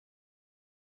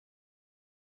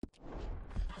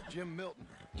Jim Milton.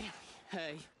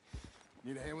 Hey.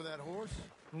 Need a hand with that horse?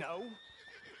 No.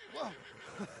 Whoa.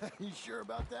 You sure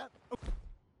about that?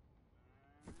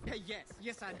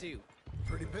 Yes, I do.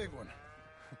 Pretty big one.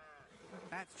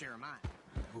 That's Jeremiah.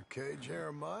 Okay,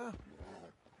 Jeremiah.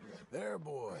 There,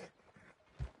 boy.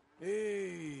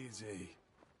 Easy.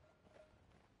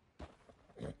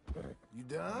 You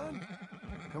done?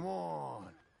 Come on.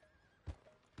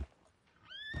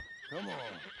 Come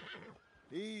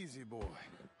on. Easy, boy.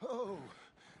 Oh,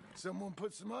 someone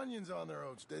put some onions on their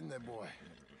oats, didn't they, boy?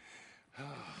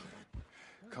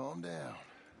 Calm down.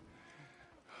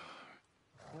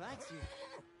 Relax you.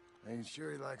 I ain't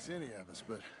sure he likes any of us,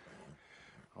 but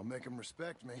I'll make him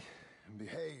respect me and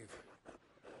behave.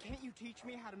 Can't you teach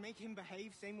me how to make him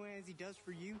behave same way as he does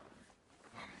for you?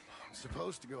 I'm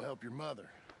supposed to go help your mother.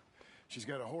 She's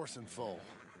got a horse in foal.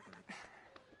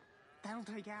 That'll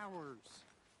take hours.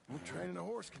 Well, training a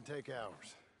horse can take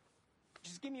hours.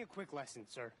 Just give me a quick lesson,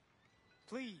 sir.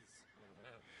 Please.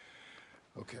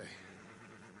 Okay.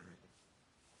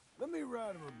 Let me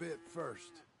ride him a bit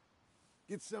first.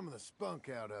 Get some of the spunk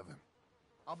out of him.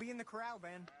 I'll be in the corral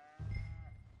then.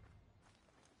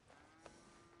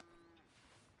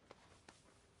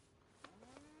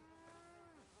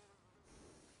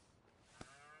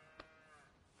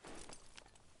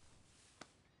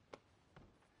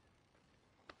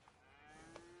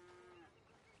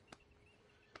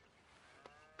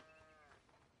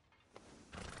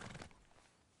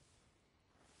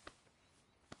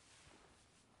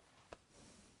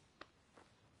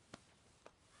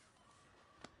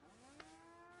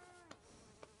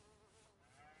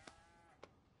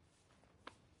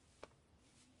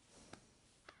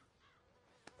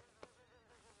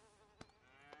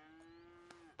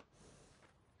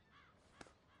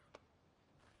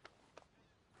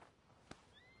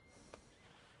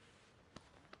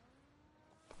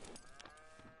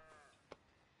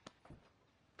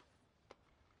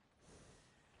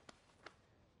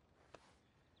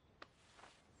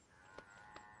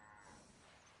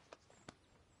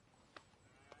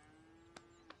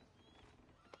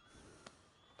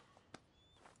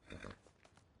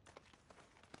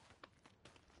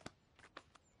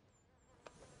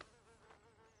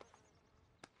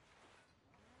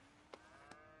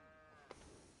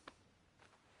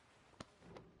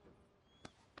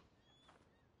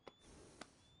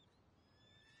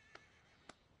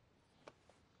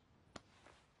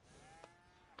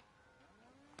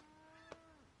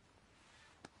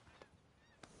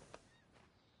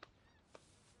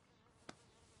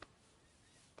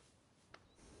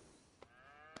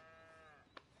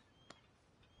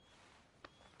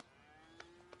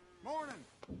 Morning.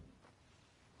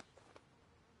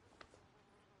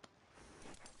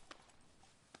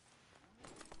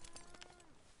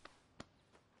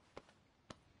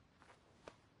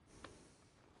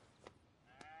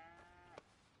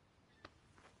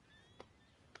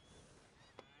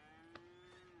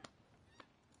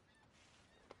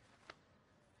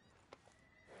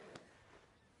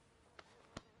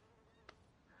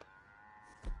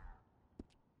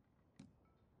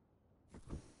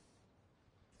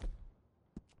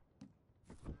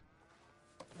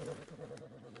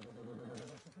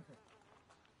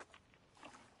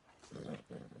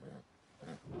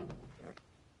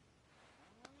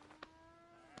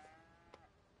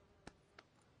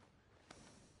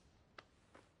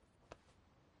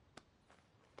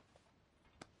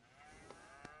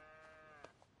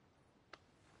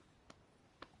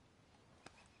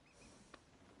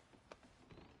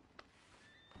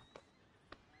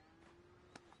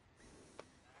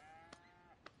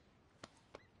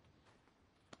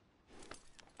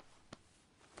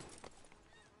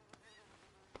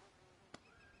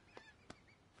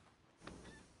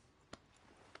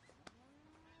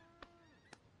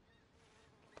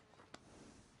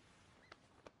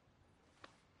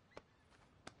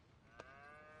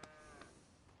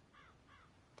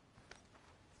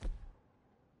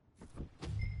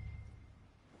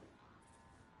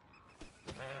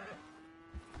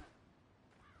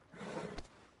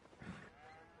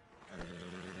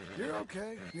 You're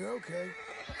okay. You're okay.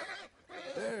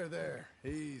 There.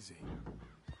 Easy.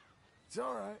 It's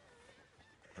all right.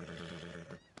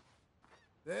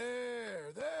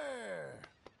 There.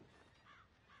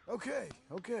 Okay.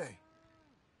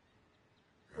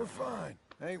 We're fine,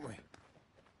 ain't we?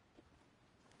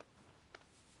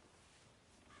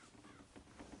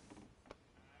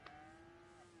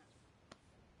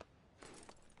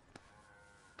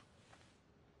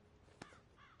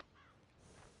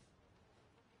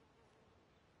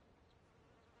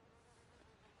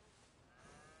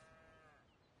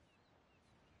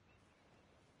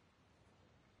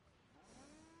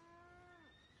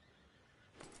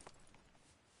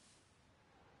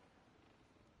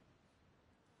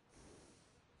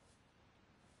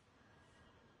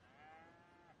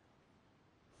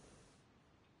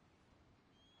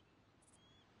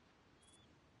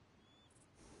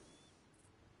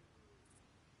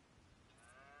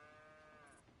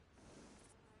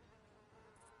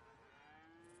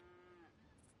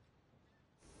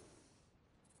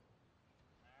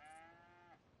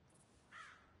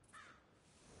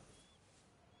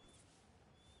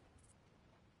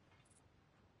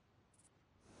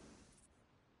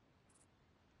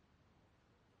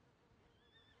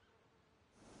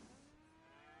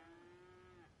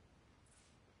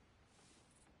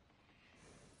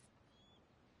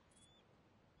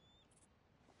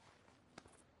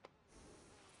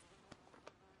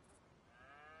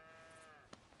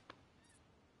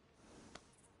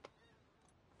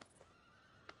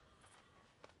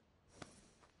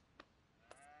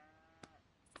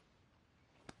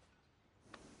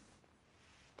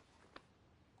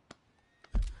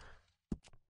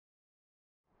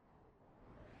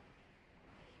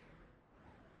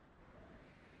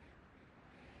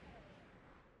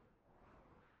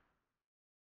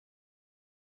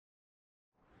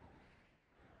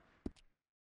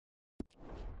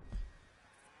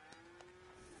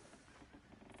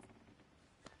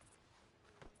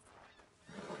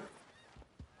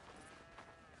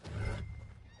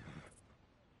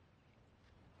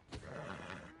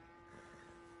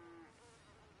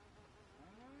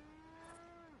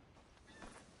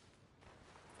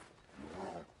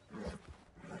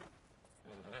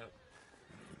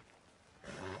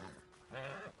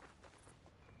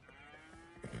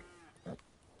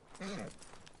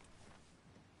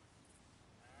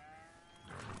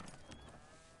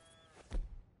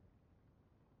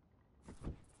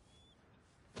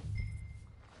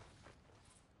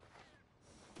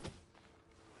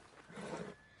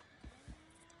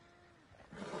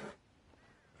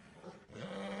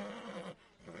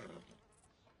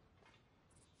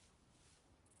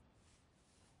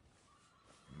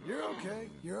 okay.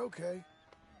 You're okay.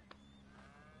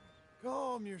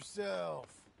 Calm yourself.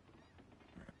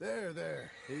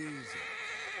 There. Easy.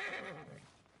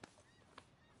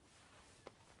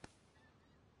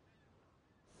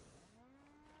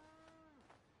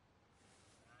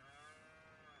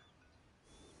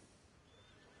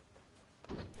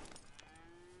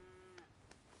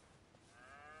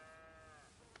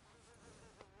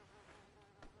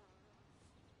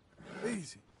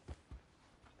 Easy.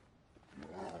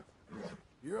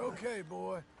 You're okay,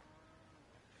 boy.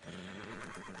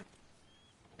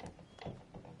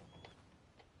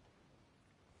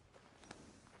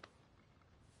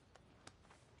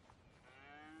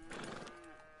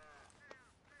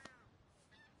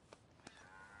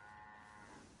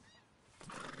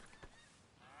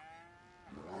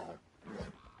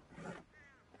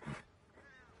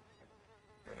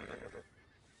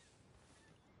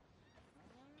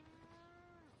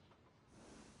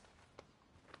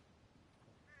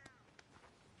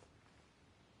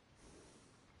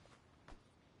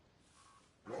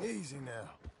 Easy now.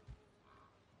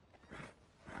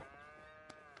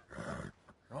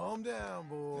 Calm down,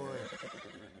 boy.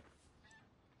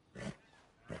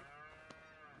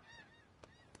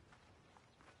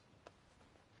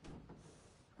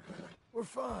 We're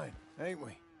fine, ain't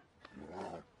we?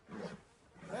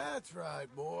 That's right,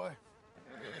 boy.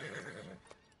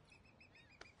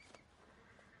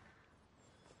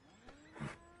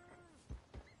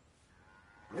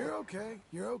 You're okay.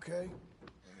 You're okay.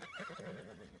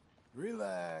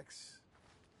 Relax.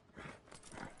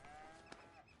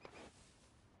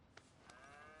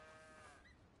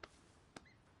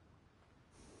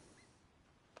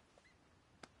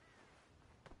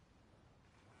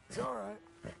 It's all right.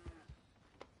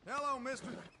 Hello, mister.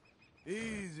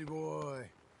 Easy, boy.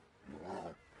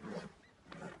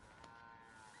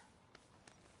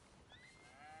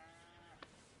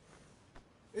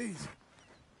 Easy.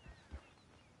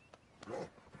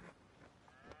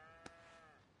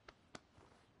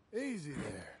 Easy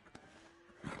there.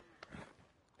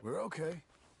 We're okay.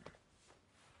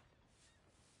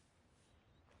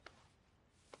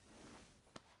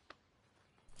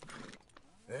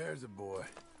 There's a boy.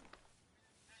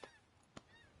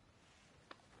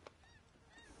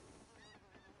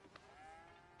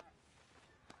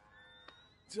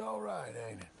 It's all right,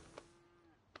 ain't it?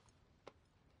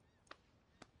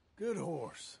 Good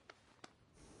horse.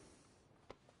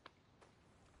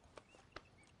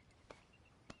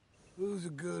 Who's a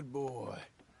good boy?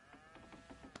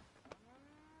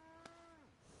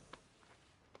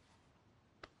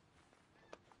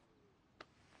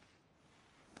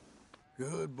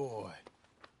 Good boy.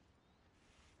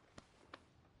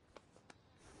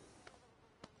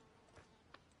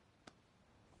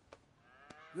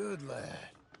 Good lad.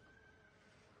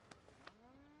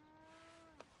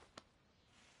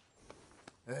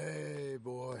 Hey,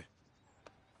 boy.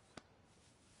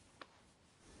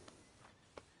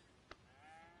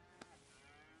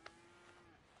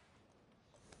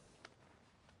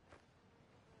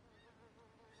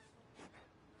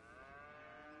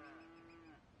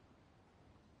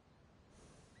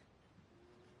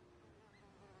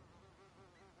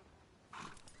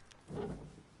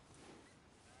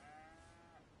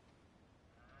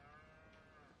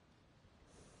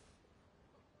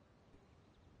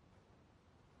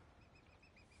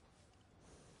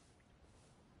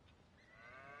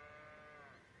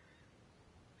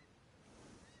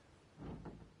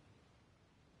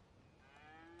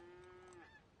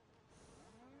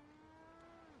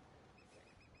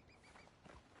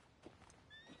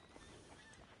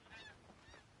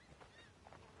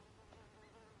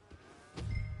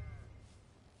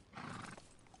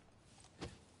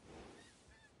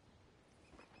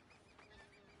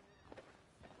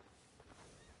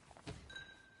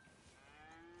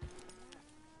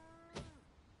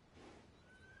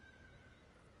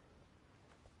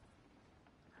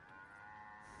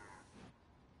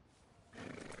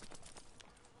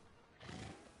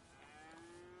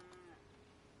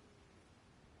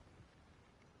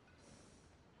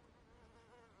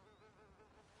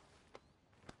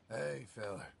 Hey,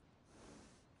 fella.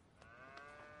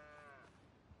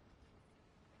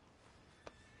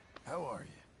 How are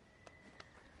you?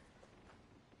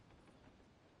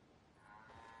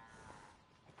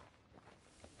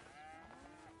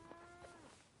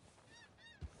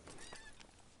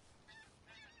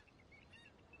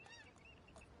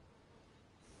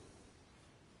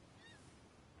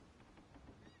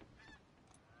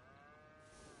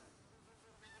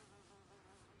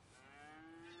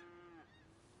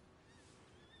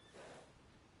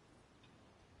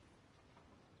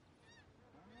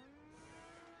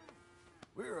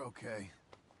 We're okay.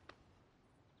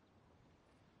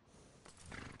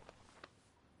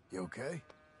 You okay?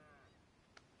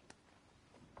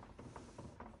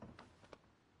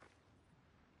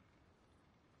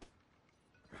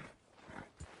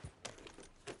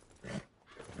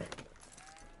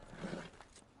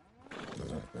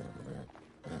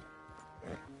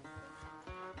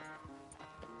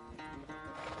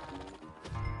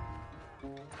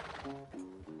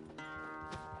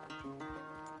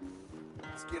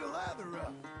 Let's get a lather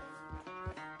up.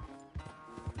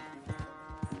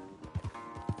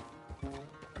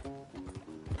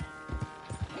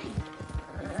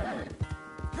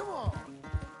 Come on.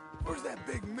 Where's that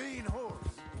big mean horse?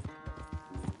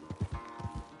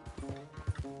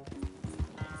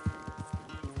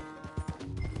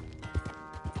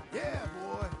 Yeah,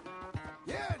 boy.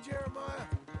 Yeah, Jeremiah.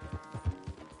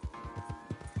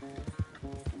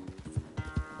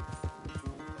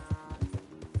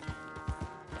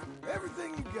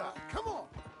 Everything you got. Come on.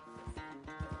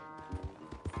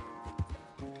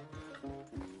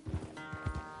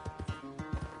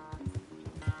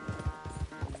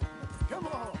 Come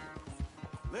on.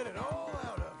 Let it all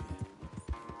out of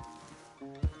you.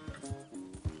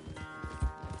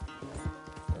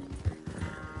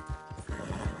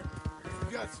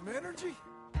 You got some energy?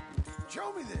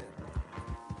 Show me then.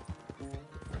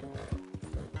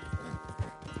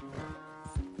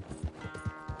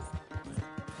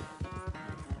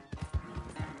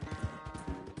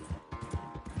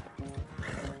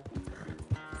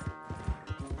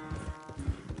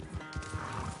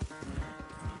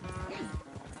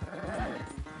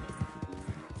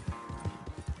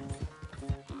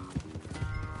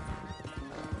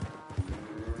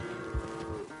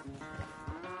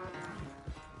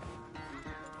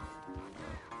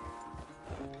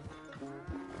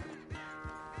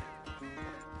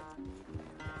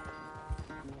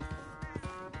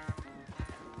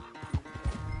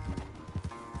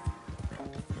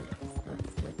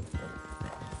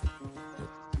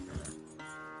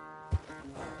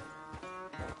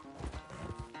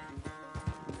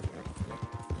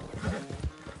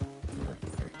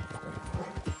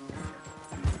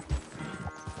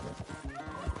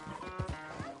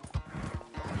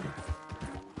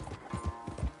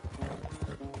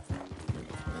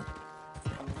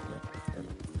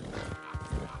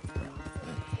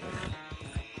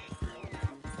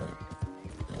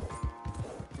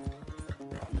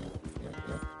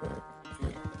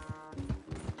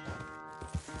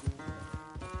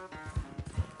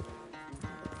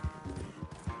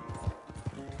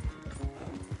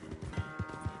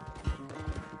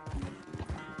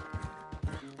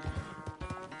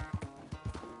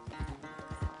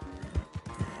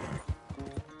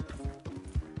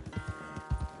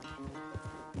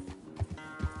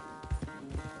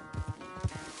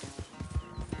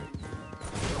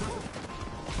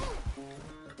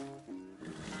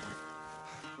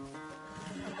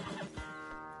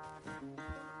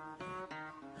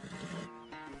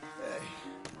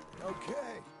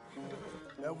 Okay.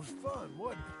 That was fun,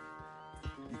 wasn't it?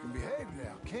 You can behave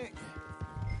now, can't you?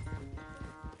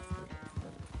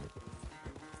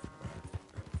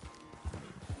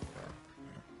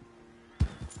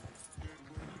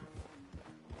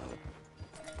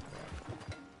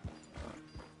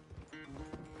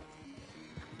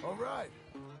 All right.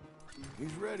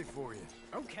 He's ready for you.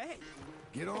 Okay.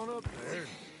 Get on up there.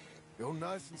 Go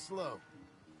nice and slow.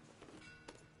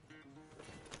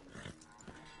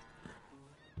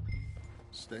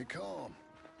 Stay calm.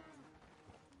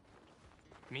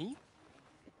 Me?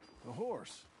 The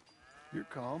horse. You're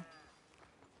calm.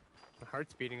 My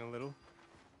heart's beating a little.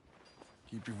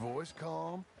 Keep your voice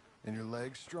calm and your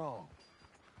legs strong.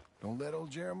 Don't let old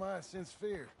Jeremiah sense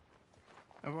fear.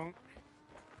 I won't.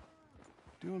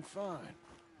 Doing fine.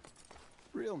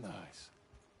 Real nice.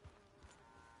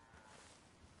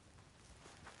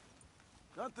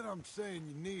 Not that I'm saying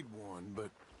you need one, but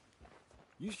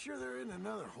you sure there isn't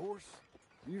another horse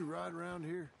for you to ride around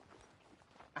here?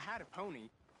 I had a pony,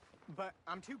 but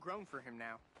I'm too grown for him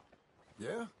now.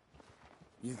 Yeah?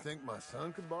 You think my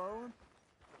son could borrow him?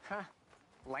 Huh.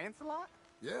 Lancelot?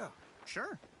 Yeah.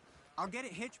 Sure. I'll get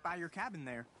it hitched by your cabin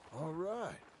there. All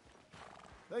right.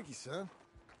 Thank you, son.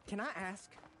 Can I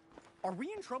ask, are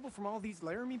we in trouble from all these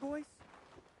Laramie boys?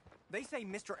 They say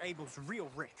Mr. Abel's real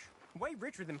rich, way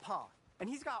richer than Pa, and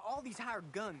he's got all these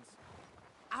hired guns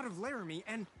out of Laramie,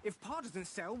 and if Pa doesn't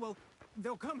sell, well,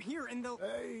 they'll come here and they'll...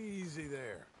 Easy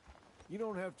there. You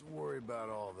don't have to worry about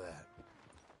all that.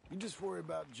 You just worry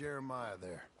about Jeremiah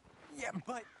there. Yeah,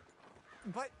 but...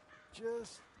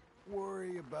 Just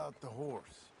worry about the horse.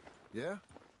 Yeah?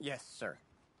 Yes, sir.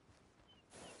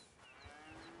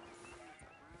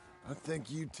 I think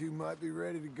you two might be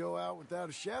ready to go out without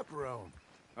a chaperone.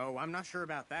 Oh, I'm not sure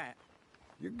about that.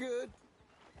 You're good.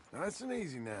 Nice and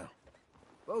easy now.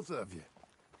 Both of you.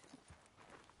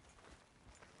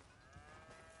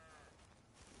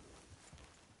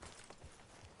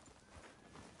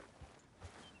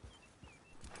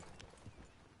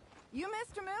 You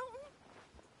Mr. Milton?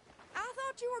 I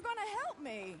thought you were gonna help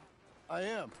me. I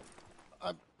am.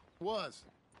 I was.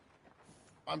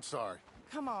 I'm sorry.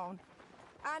 Come on.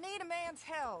 I need a man's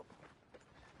help.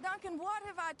 Duncan, what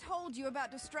have I told you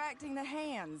about distracting the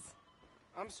hands?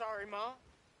 I'm sorry, Ma.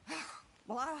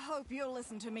 Well, I hope you'll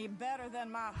listen to me better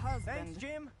than my husband. Thanks,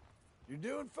 Jim. You're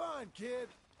doing fine, kid.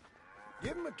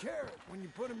 Give him a carrot when you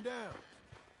put him down.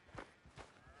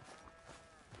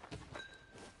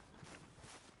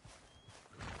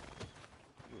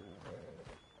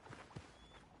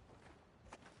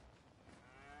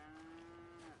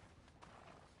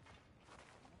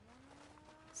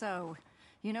 So,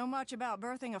 you know much about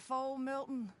birthing a foal,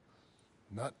 Milton?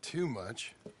 Not too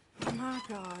much. My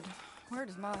God, where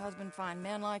does my husband find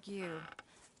men like you?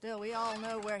 Still, we all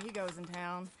know where he goes in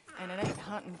town, and it ain't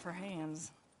hunting for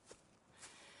hands.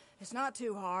 It's not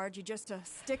too hard. You just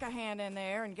stick a hand in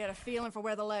there and get a feeling for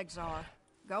where the legs are.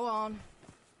 Go on.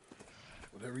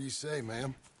 Whatever you say,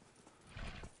 ma'am.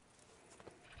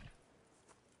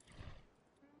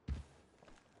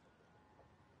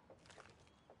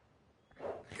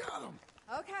 Got him.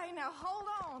 Okay, now hold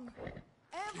on. And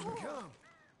Here pull. we come.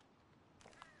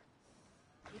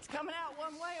 It's coming out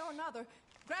one way or another.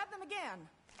 Grab them again.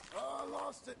 Oh, I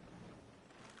lost it.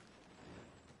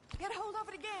 Get hold of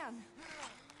it again.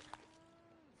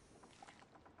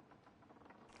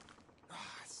 I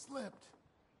slipped.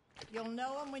 You'll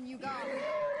know them when you got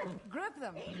them. Grip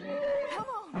them. Come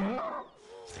on.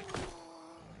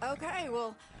 Okay,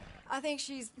 well, I think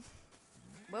she's...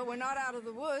 Well, we're not out of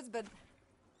the woods, but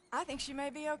I think she may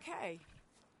be okay.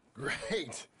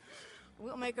 Great.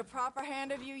 We'll make a proper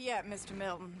hand of you yet, Mr.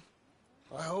 Milton.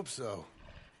 I hope so.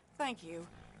 Thank you.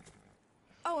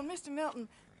 Oh, and Mr. Milton,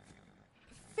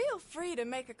 feel free to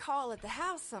make a call at the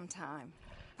house sometime.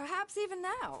 Perhaps even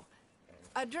now.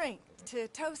 A drink to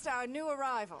toast our new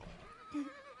arrival.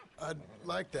 I'd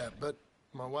like that, but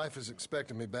my wife is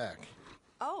expecting me back.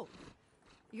 Oh,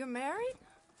 you're married?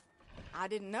 I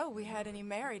didn't know we had any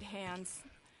married hands.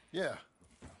 Yeah.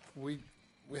 We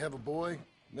have a boy.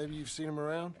 Maybe you've seen him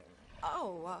around?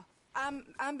 Oh,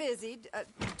 I'm busy.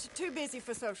 Too busy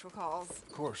for social calls.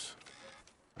 Of course.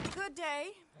 Good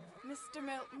day, Mr.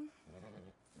 Milton.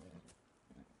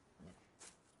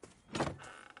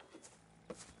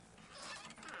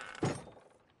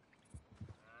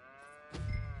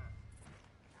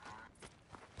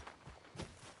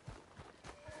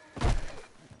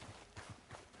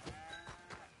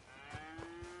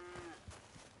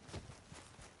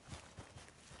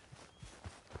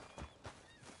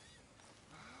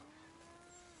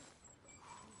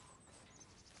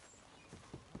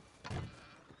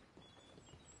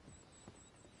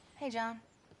 Hey, John.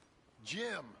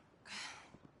 Jim.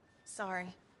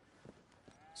 Sorry.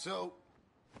 So,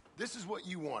 this is what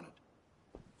you wanted.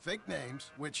 Fake names,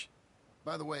 which,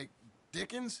 by the way,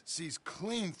 Dickens sees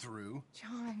clean through.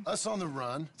 John. Us on the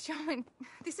run. John,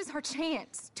 this is our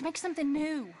chance to make something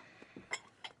new.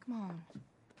 Come on.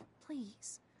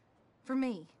 Please. For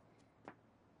me.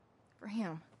 For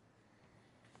him.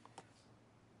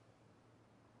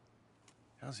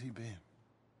 How's he been?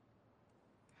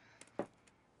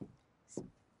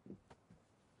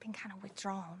 Been kind of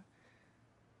withdrawn.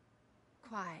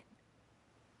 Quiet.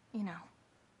 You know.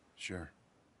 Sure.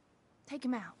 Take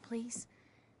him out, please.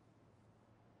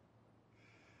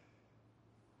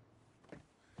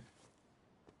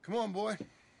 Come on, boy.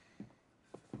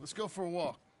 Let's go for a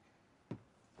walk.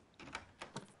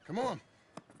 Come on.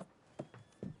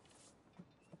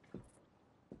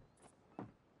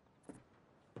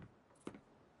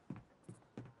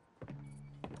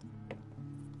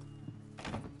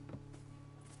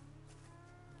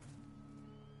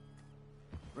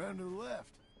 Round to the left.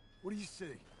 What do you see?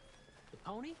 The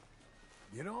pony?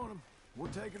 Get on him. We're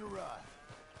taking a ride.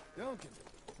 Duncan,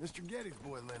 Mr. Getty's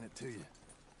boy lent it to you.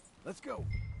 Let's go.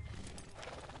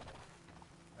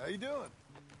 How you doing?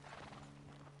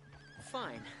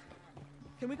 Fine.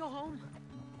 Can we go home?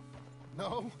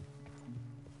 No.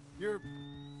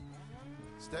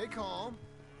 Stay calm.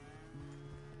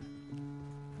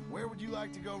 Where would you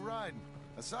like to go riding,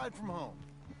 aside from home?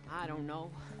 I don't know.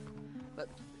 But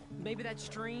maybe that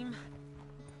stream?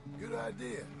 Good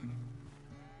idea.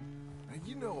 Now,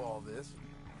 you know all this.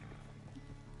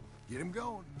 Get him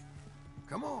going.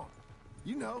 Come on.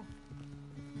 You know.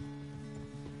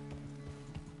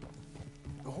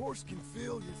 The horse can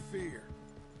feel your fear.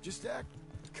 Just act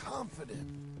confident,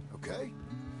 okay?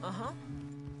 Uh-huh.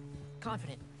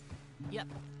 Confident. Yep.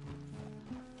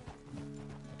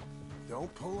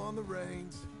 Don't pull on the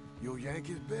reins. You'll yank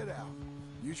his bit out.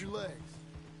 Use your legs.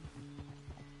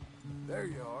 There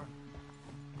you are.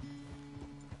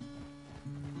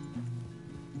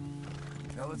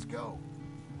 Now let's go.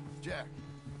 Jack,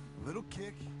 a little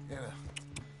kick and a...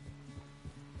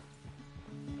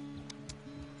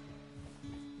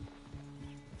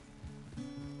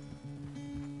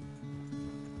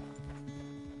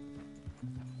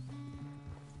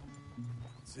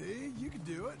 See, you can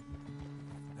do it.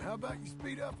 How about you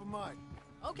speed up a mite?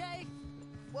 Okay.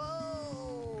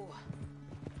 Whoa!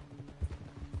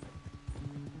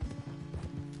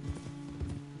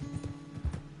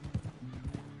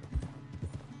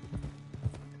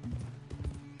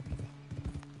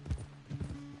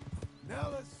 Now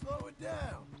let's slow it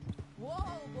down.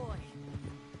 Whoa, boy!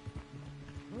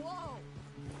 Whoa!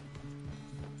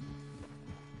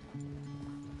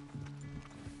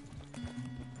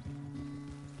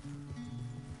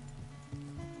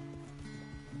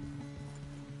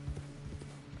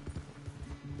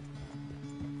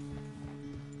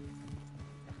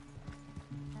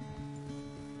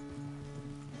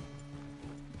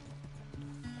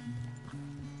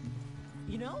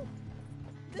 You know,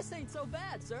 this ain't so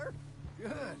bad, sir.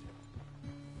 Good.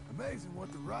 Amazing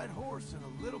what the right horse and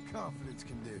a little confidence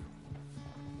can do.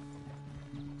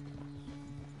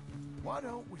 Why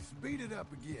don't we speed it up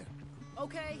again?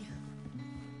 Okay.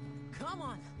 Come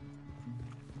on.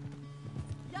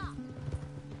 Yeah.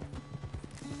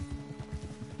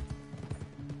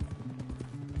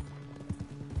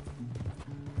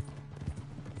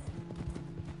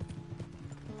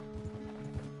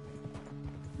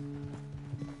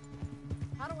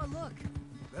 How do I look?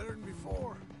 Better than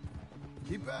before.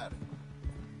 Keep at it.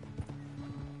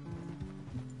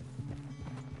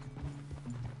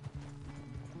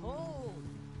 Hold.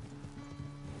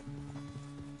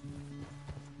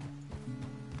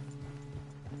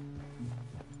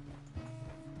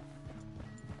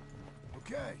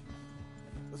 Okay.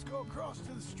 Let's go across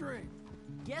to the stream.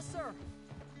 Yes, sir.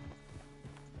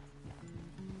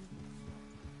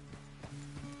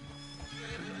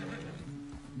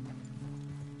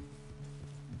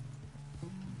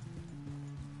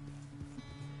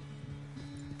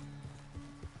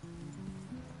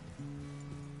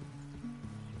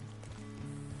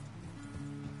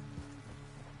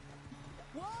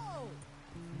 Whoa!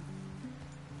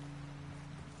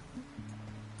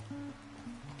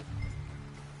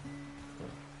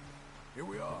 Here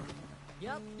we are.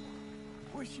 Yep,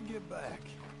 We should get back.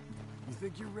 You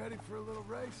think you're ready for a little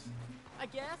race? I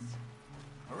guess.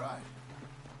 All right.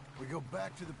 We go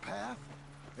back to the path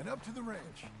and up to the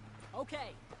ranch.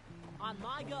 Okay, on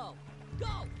my go. Go!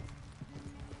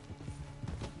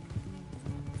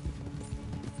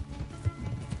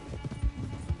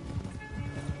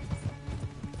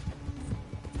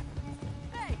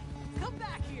 Hey, come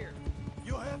back here!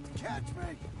 You'll have to catch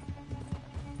me.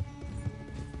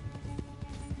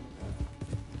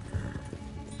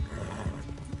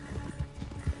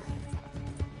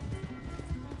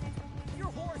 Your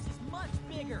horse is much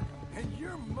bigger. And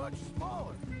you're much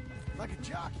smaller. Like a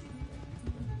jockey.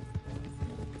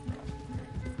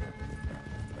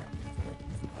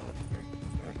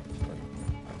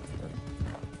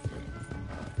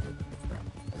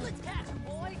 Let's catch him,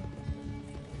 boy!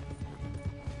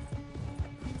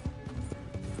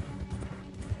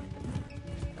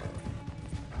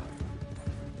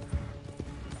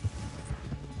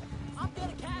 I'm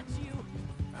gonna catch you!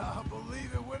 I'll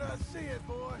believe it when I see it,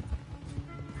 boy.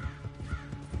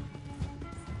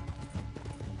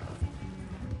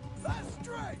 That's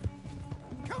straight.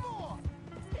 Come on.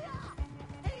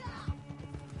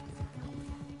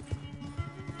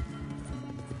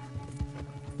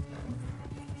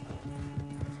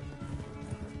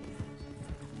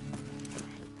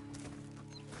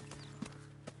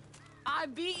 I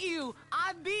beat you!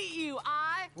 I beat you!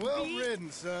 Well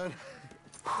ridden, son.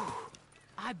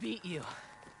 I beat you.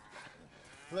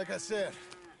 Like I said,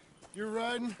 your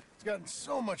riding has gotten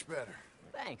so much better.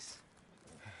 Thanks.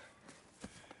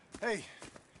 Hey,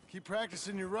 keep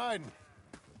practicing your riding.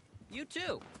 You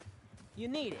too. You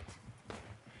need it.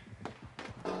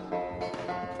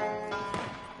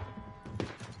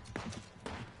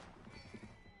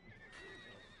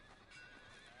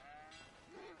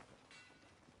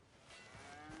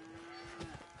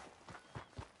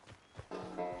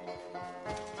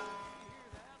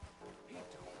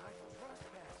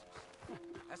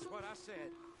 That's what I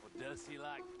said. Well, does he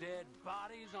like dead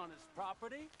bodies on his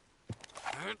property?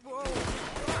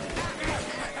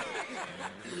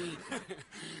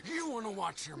 You want to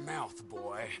watch your mouth,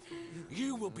 boy.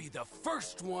 You will be the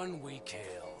first one we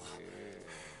kill.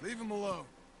 Leave him alone.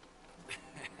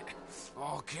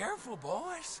 Oh, careful,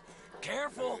 boys.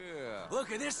 Careful. Yeah.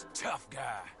 Look at this tough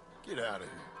guy. Get out of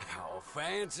here. Oh,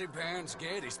 fancy pants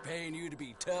Getty's paying you to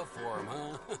be tough for him,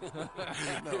 huh?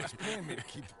 No, he's paying me to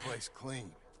keep the place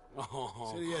clean.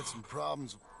 Oh. Said he had some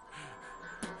problems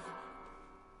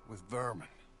with vermin.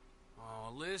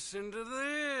 Oh, listen to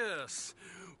this.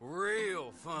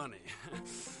 Real funny.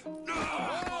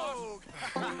 Oh!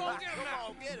 Come on,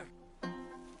 get him!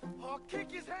 Oh,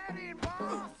 kick his head in,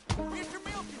 boss! Mr.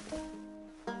 Milton!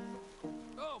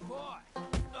 Oh, boy.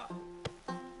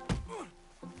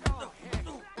 Oh, heck.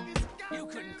 It's got You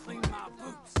couldn't clean my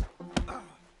boots.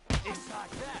 It's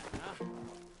like that, huh?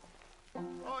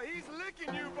 Oh, he's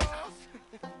licking you, boss!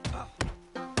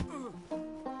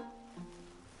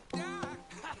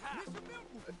 Mr.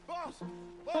 Milton!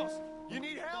 Boss, you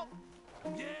need help?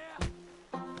 Yeah.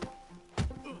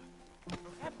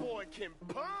 That boy can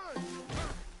punch!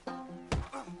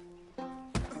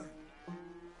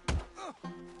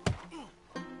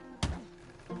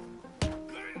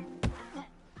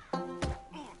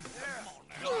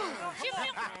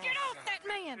 Get off that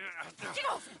man! Get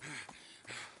off!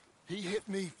 He hit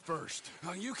me first.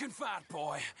 Oh, you can fight,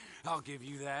 boy. I'll give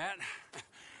you that.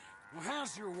 Well,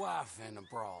 how's your wife in the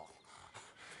brawl?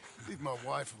 Leave my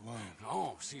wife alone.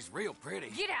 Oh, she's real pretty.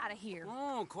 Get out of here!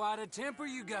 Oh, quite a temper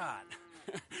you got.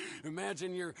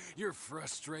 Imagine you're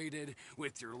frustrated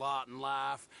with your lot in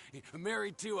life,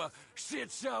 married to a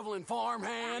shit-shoveling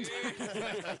farmhand.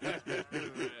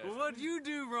 What'd you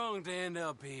do wrong to end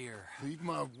up here? Leave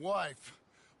my wife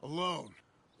alone.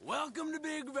 Welcome to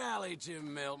Big Valley,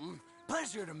 Jim Milton.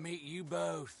 Pleasure to meet you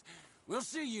both. We'll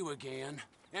see you again.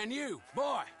 And you,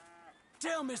 boy,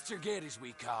 tell Mr. Geddes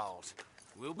we called.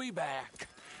 We'll be back.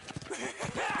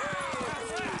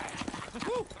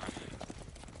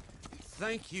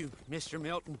 Thank you, Mr.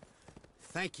 Milton.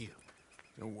 Thank you.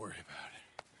 Don't worry about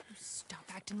it. Stop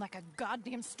acting like a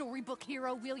goddamn storybook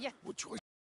hero, will ya? What choice?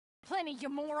 Plenty, you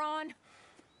moron.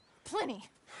 Plenty.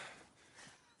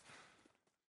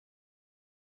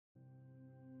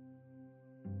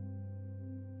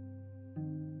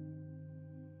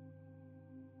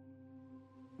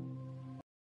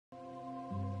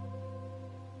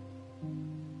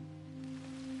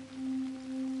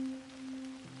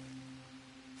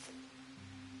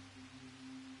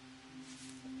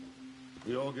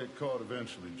 We all get caught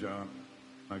eventually, John.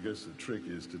 I guess the trick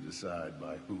is to decide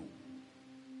by who.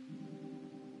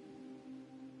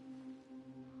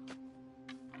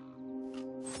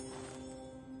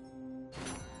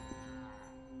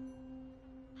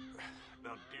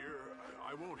 Now, dear,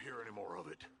 I won't hear any more of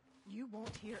it. You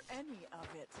won't hear any of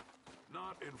it.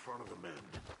 Not in front of the men.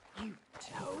 You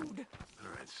toad.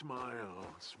 All right, smile,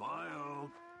 smile.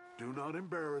 Do not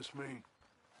embarrass me.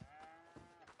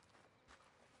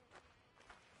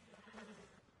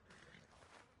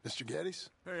 Mr.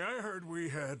 Geddes? Hey, I heard we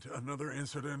had another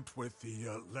incident with the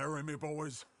Laramie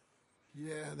boys.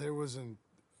 Yeah, there was an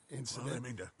Well, incident. they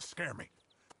mean to scare me.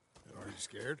 Are you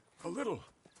scared? A little.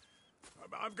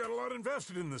 I've got a lot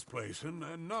invested in this place, and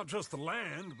not just the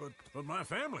land, but my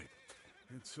family.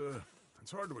 It's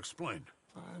hard to explain.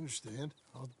 I understand.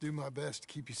 I'll do my best to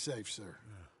keep you safe, sir.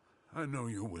 I know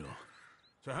you will.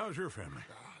 So how's your family?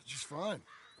 Just fine.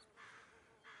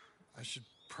 I should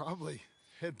probably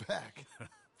head back.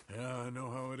 Yeah, I know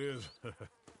how it is.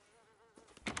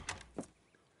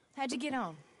 How'd you get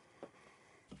on?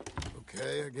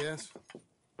 Okay, I guess.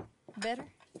 Better?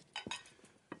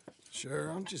 Sure,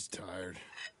 I'm just tired.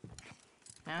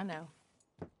 I know.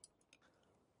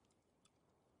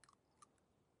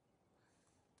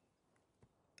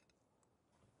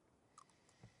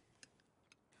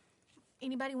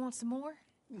 Anybody want some more?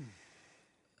 No,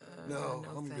 no,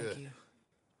 I'm thank good. you.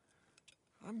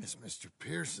 I miss Mr.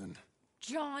 Pearson.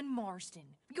 John Marston,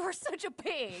 you're such a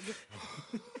pig.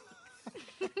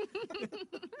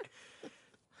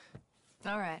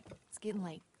 All right, it's getting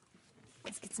late.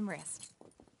 Let's get some rest.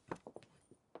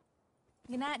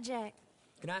 Good night, Jack.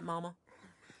 Good night, Mama.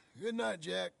 Good night,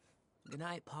 Jack. Good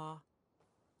night, Pa.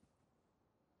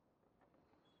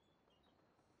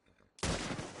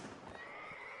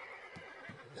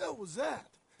 Hell was that?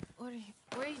 What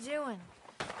are you doing?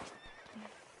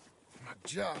 My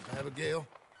job, Abigail.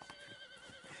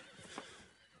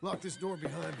 Lock this door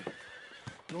behind me.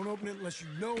 Don't open it unless you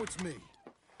know it's me.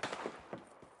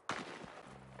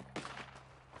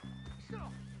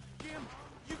 Jim,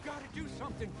 you gotta do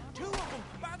something. Two of them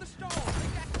by the stall.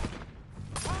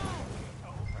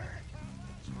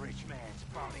 Three. rich man's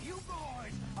party. You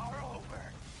boys are over.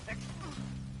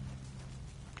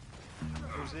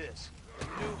 Who's this?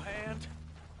 New hand?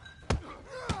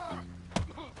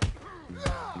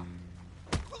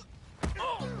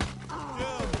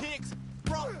 You hicks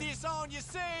brought this on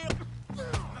yourself!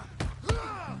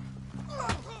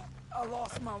 I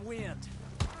lost my wind.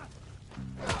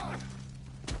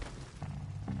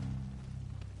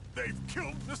 They've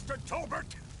killed Mr. Tolbert,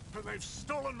 and they've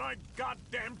stolen my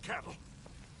goddamn cattle.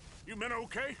 You men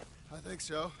okay? I think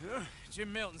so. Yeah?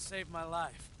 Jim Milton saved my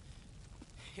life.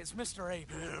 It's Mr.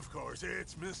 Abel. Yeah, of course,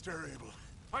 it's Mr. Abel.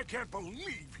 I can't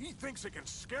believe he thinks he can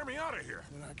scare me out of here.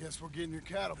 Then I guess we're getting your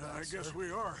cattle back, I guess sir.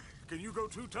 we are. Can you go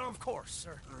too, Tom? Of course,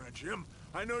 sir. All right, Jim.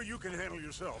 I know you can handle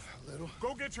yourself. A little.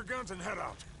 Go get your guns and head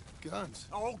out. Guns?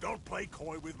 Oh, don't play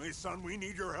coy with me, son. We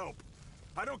need your help.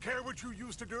 I don't care what you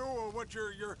used to do or what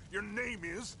your name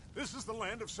is. This is the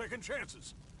land of second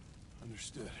chances.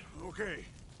 Understood. Okay.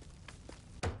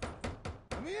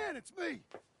 Let me in, it's me.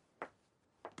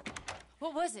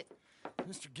 What was it?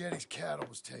 Mr. Getty's cattle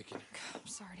was taken. I'm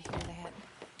sorry to hear that.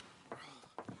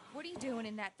 What are you doing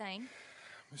in that thing?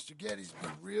 Mr. Getty's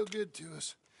been real good to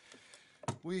us.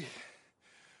 What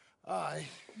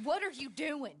are you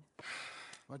doing?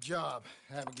 My job,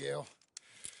 Abigail.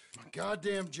 My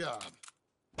goddamn job.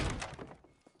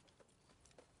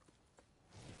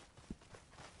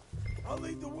 I'll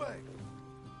lead the way.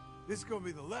 This is gonna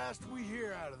be the last we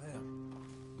hear out of them.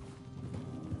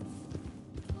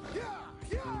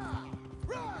 Yeah!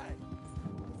 Right!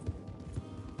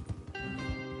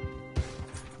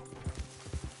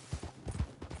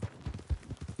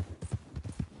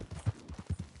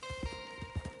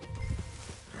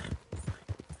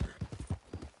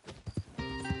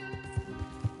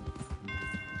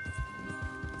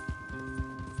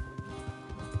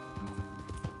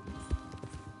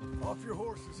 Off your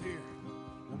horses here.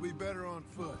 We'll be better on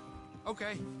foot.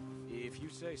 Okay. If you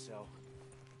say so.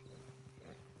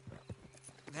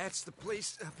 That's the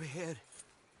place up ahead.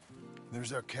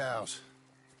 There's our cows.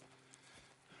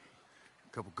 A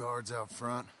couple guards out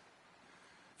front.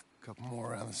 A couple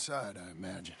more around the side, I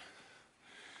imagine.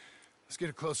 Let's get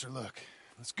a closer look.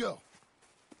 Let's go.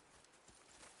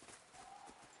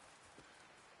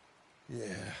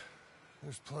 Yeah,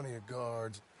 there's plenty of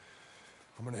guards.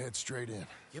 I'm gonna head straight in.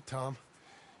 Yep. Tom,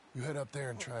 you head up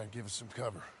there and try and give us some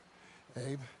cover.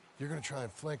 Abe, you're gonna try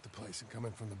and flank the place and come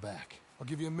in from the back. I'll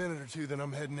give you a minute or two, then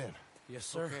I'm heading in. Yes,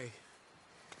 sir. Okay.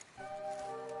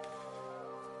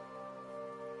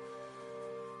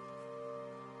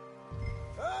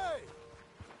 Hey!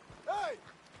 Hey!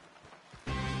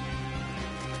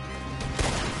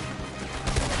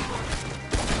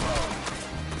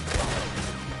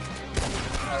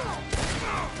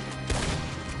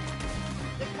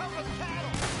 They come with cattle!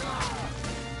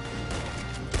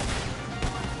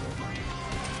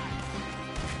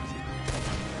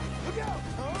 Look out,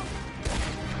 Tom!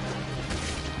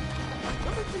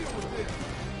 Let me deal with this.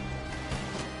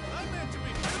 I meant to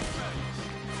be two fellas.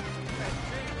 That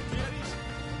damn Geddes.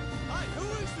 Hi, who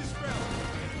is this fella?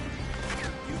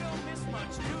 You don't miss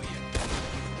much, do you?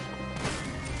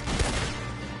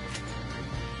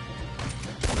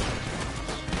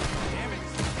 Damn it,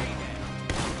 stay down.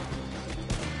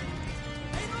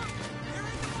 Hey, look! They're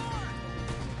in the barn!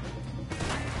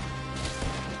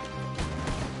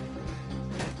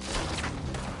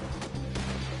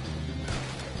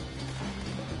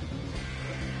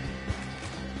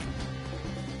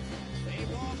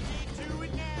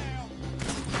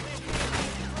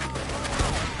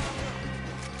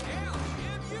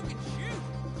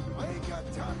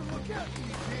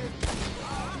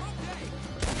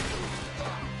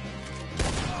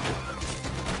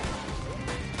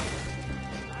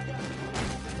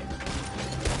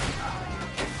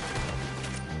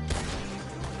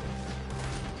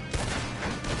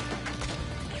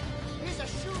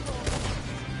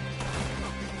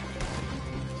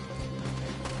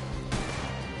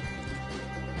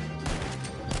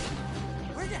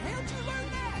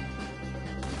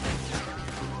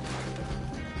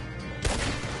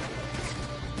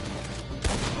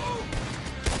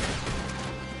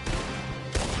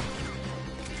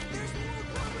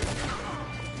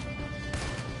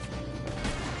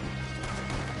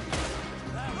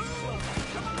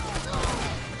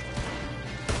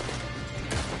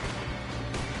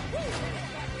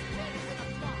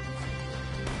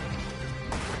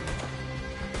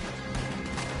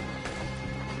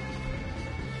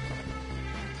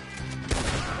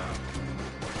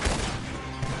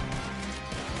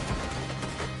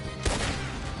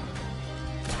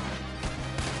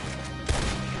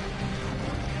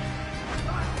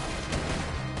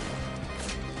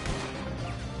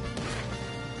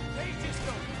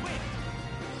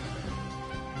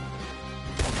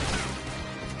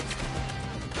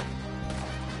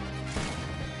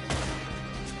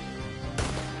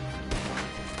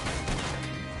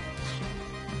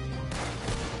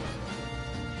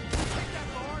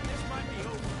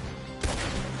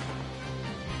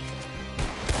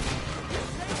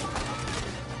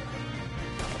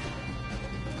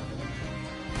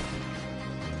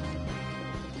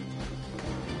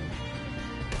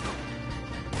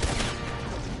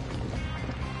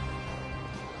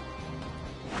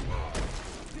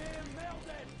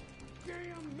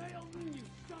 Milton, you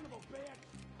son of a bitch!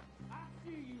 I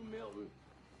see you, Milton.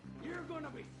 You're gonna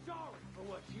be sorry for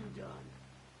what you done.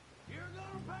 You're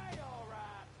gonna pay, all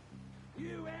right.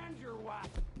 You and your wife.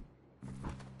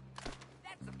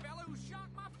 That's the fellow who shot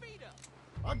my feet up.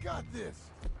 I got this.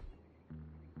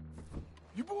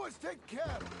 You boys take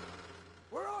cattle.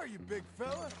 Where are you, big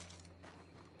fella?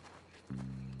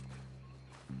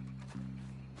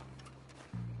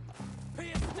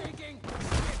 Piss stinking,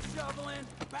 shit shoveling,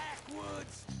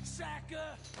 backwoods,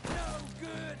 Saka, no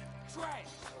good, trash.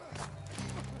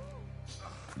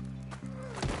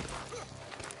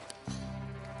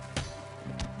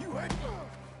 You ain't...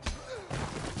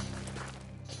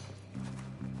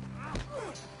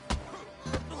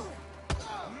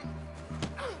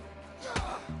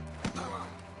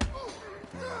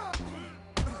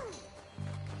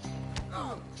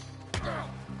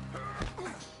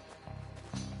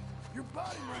 Your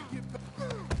body might get back.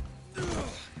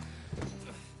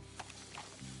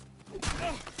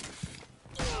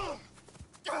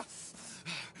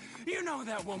 You know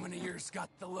that woman of yours got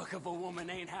the look of a woman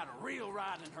ain't had a real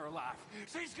ride in her life.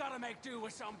 She's gotta make do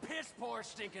with some piss-poor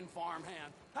stinking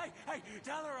farmhand. Hey,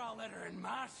 tell her I'll let her in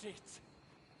my seats.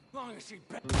 Long as she...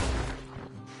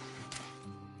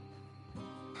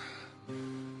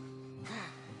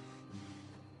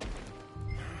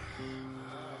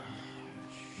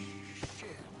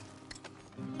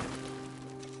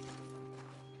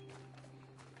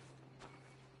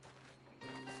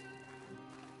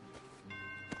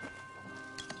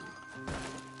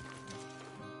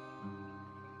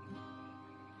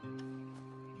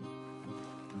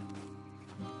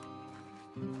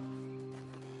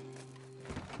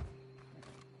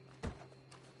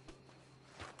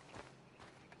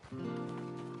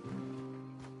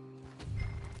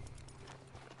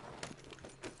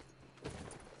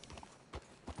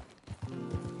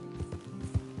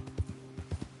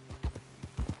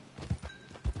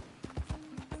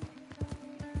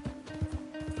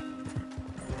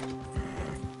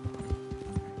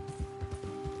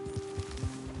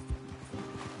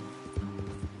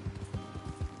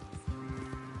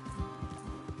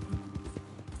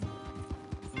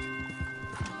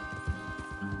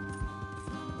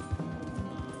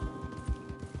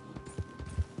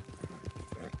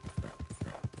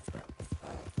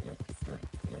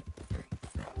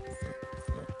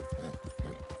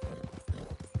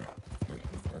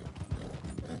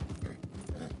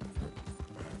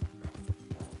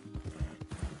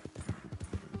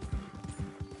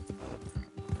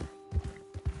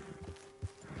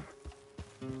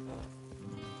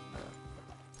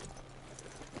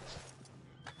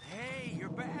 Hey, you're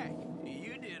back.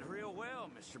 You did real well,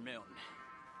 Mr. Milton.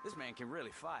 This man can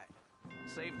really fight.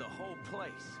 Saved the whole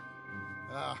place.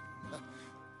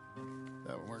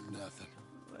 That weren't nothing.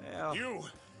 Well...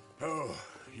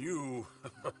 You...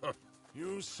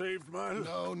 you saved my life.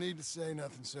 No need to say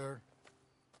nothing, sir.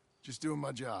 Just doing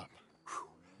my job.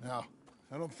 Now,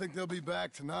 I don't think they'll be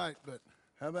back tonight, but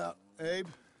how about, Abe?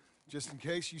 Just in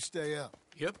case you stay up.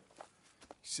 Yep.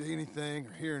 You see anything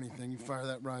or hear anything, you fire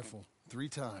that rifle 3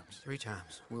 times. 3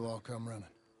 times. We'll all come running.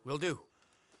 Will do.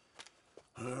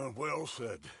 Well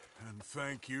said. And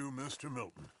thank you, Mr.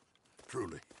 Milton.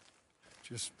 Truly.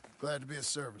 Just glad to be of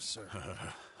service, sir.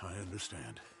 I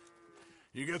understand.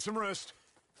 You get some rest.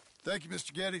 Thank you,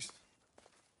 Mr. Geddes.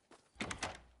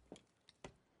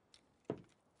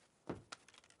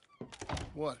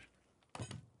 What?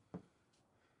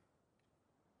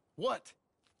 What?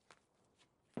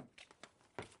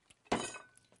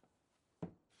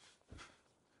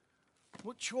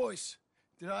 What choice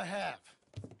did I have?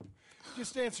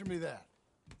 Just answer me that.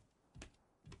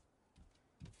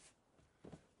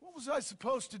 What was I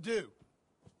supposed to do?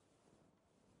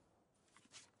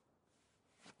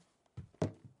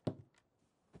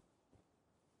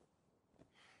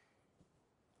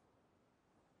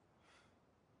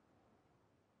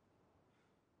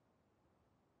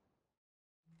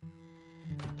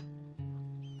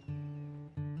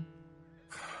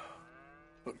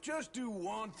 Look, just do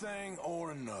one thing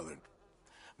or another.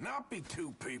 Not be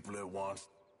 2 people at once.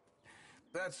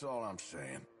 That's all I'm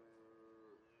saying.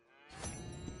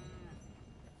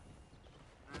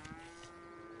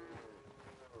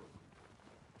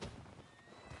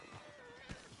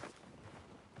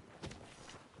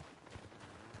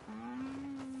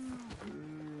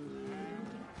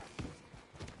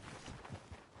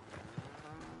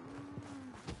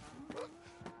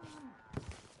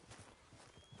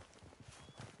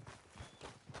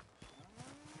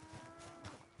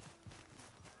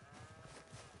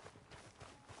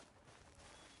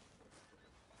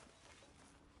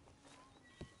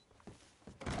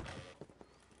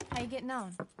 How you getting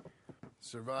on?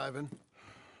 Surviving.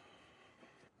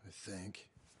 I think.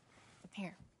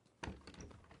 Here.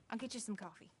 I'll get you some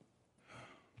coffee.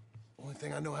 Only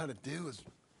thing I know how to do is...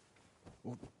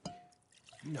 Well,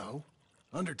 you know,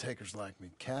 undertakers like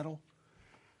me. Cattle,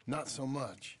 not so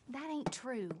much. That ain't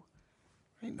true.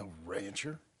 I ain't no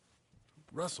rancher.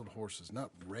 Rustled horses,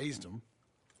 not raised them.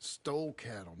 Stole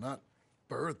cattle, not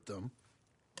birthed them.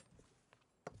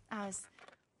 I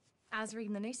was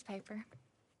reading the newspaper.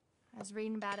 I was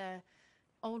reading about a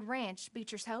old ranch,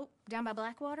 Beecher's Hope, down by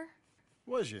Blackwater.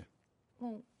 Was you?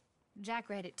 Well, Jack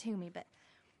read it to me, but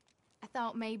I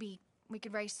thought maybe we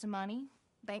could raise some money.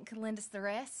 Bank could lend us the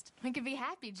rest. We could be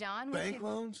happy, John. Bank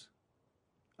loans?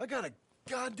 I got a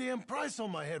goddamn price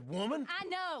on my head, woman. I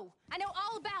know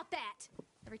all about that.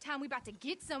 Every time we about to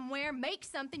get somewhere, make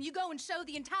something, you go and show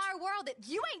the entire world that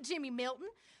you ain't Jimmy Milton.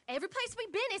 Every place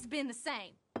we've been has been the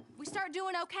same. We start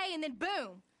doing okay, and then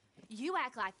boom. You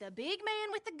act like the big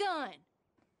man with the gun.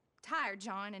 Tired,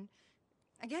 John, and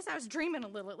I guess I was dreaming a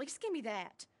little. At least give me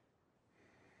that.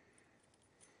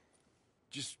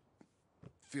 Just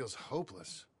feels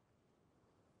hopeless.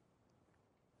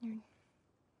 You're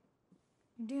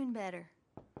doing better.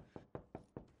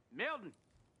 Milton!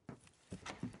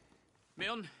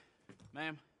 Milton,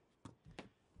 ma'am.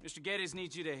 Mr. Geddes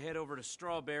needs you to head over to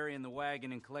Strawberry in the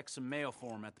wagon and collect some mail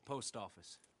for him at the post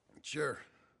office. Sure.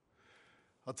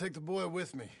 I'll take the boy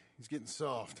with me. He's getting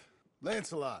soft.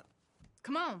 Lancelot.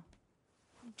 Come on.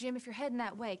 Jim, if you're heading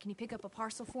that way, can you pick up a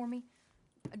parcel for me?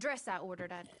 A dress I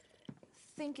ordered. I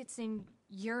think it's in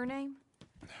your name?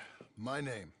 My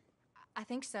name. I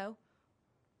think so.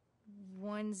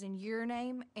 One's in your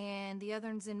name, and the other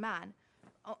one's in mine.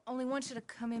 Only one should have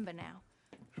come in by now.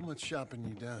 How much shopping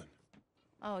you done?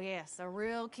 Oh, yes, a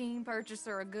real keen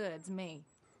purchaser of goods, me.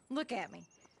 Look at me.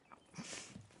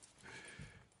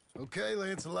 Okay,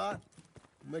 Lancelot.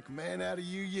 Make a man out of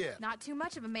you yet. Not too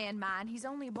much of a man, mine. He's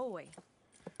only a boy.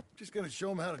 Just gonna show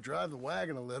him how to drive the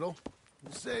wagon a little.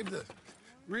 We'll save the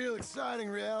real exciting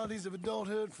realities of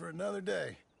adulthood for another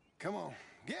day. Come on,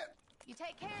 get! You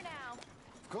take care now.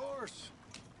 Of course.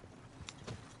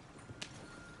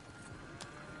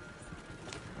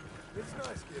 It's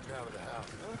nice getting out of the house,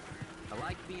 huh? I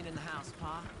like being in the house,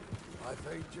 Pa. Life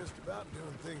ain't just about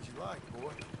doing things you like,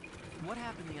 boy. What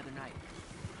happened the other night?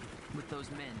 With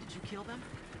those men, did you kill them?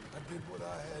 I did what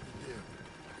I had to do.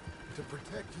 To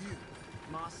protect you.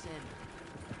 Ma said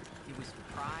it was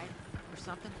for pride or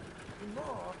something? And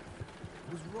Ma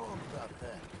was wrong about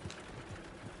that.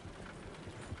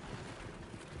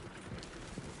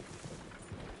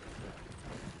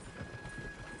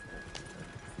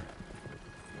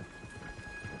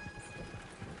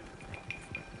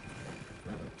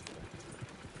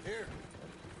 Here,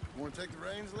 you want to take the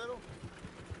reins a little?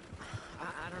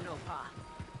 I don't know, Pa.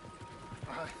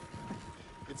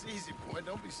 It's easy, boy.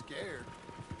 Don't be scared.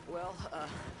 Well,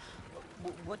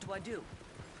 what do I do?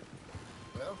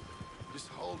 Well, just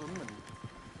hold them and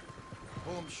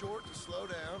pull them short to slow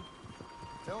down.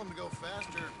 Tell them to go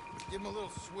faster. Give them a little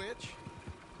switch.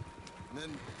 And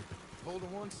then pull to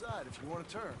one side if you want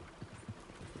to turn.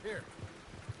 Here,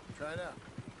 try it out.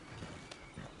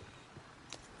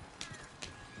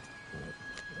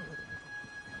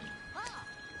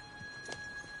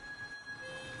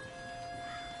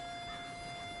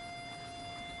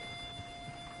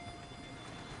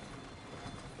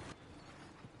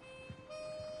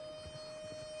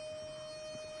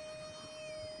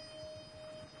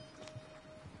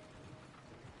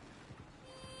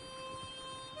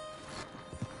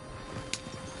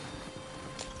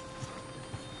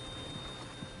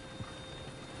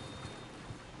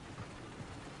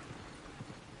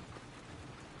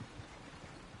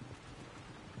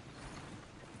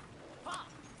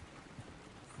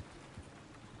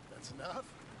 That's enough?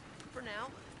 For now.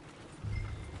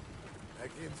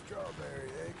 Back in Strawberry,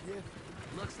 eh, kid?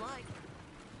 Looks like.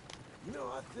 You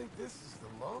know, I think this is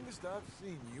the longest I've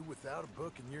seen you without a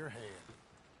book in your hand.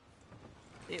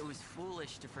 It was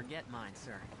foolish to forget mine,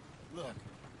 sir. Look,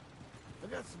 I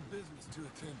got some business to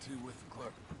attend to with the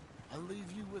clerk. I'll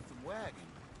leave you with the wagon.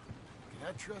 Can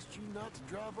I trust you not to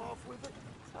drive off with it?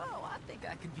 Oh, I think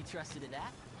I could be trusted at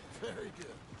that. Very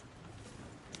good.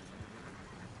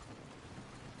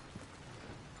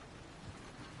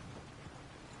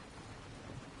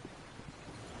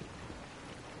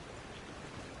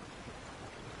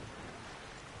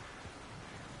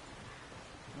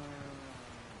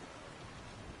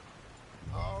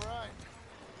 All right,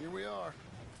 here we are.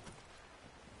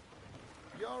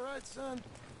 You all right, son?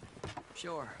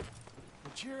 Sure.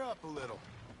 Well, cheer up a little.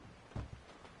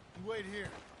 You wait here.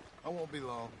 I won't be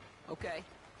long. Okay.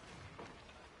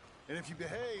 And if you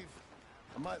behave,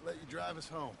 I might let you drive us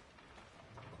home.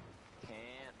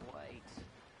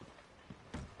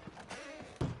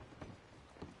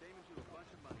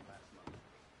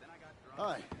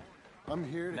 I'm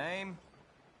here to... Name?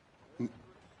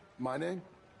 My name?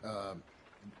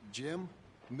 Jim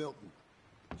Milton.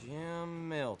 Jim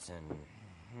Milton.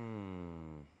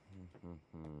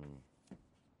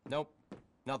 Nope.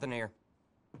 Nothing here.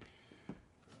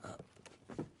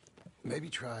 Maybe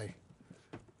try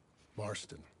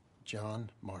Marston. John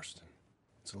Marston.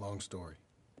 It's a long story.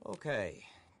 Okay.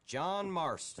 John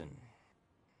Marston.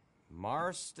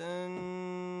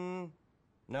 Marston...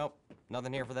 Nope.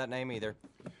 Nothing here for that name either.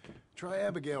 Try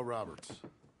Abigail Roberts.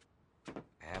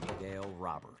 Abigail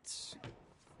Roberts.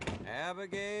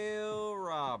 Abigail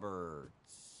Roberts.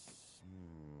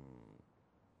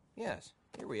 Yes,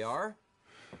 here we are.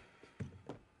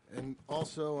 And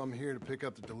also, I'm here to pick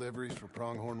up the deliveries for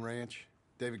Pronghorn Ranch.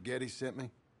 David Getty sent me.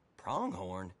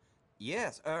 Pronghorn?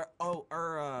 Yes,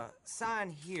 sign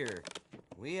here.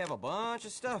 We have a bunch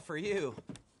of stuff for you.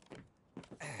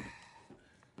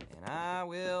 And I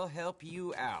will help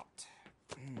you out.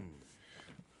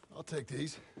 I'll take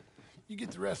these. You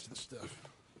get the rest of the stuff.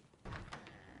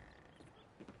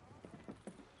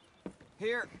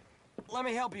 Here, let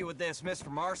me help you with this, Mr.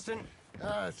 Marston.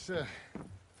 It's,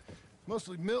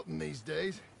 mostly Milton these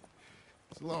days.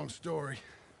 It's a long story.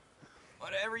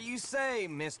 Whatever you say,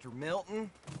 Mr.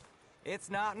 Milton. It's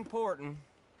not important.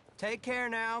 Take care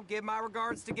now. Give my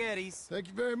regards to Geddes. Thank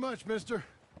you very much, mister.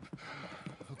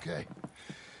 Okay,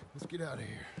 let's get out of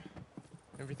here.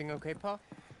 Everything okay, Pa?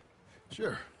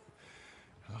 Sure.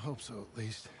 I hope so, at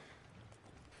least.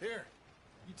 Here,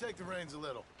 you take the reins a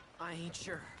little. I ain't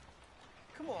sure.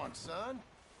 Come on, son.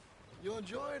 You'll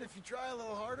enjoy it if you try a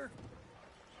little harder.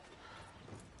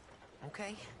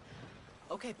 Okay.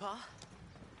 Okay, Pa.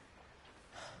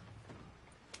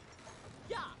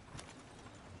 Yeah.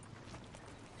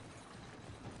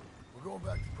 We're going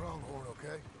back to Pronghorn,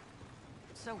 okay?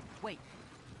 So, wait.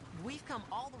 We've come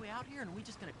all the way out here and we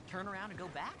just gonna turn around and go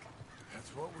back?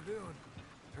 That's what we're doing.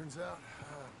 Turns out,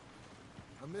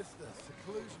 I missed the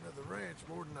seclusion of the ranch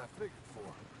more than I figured for.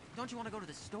 Don't you want to go to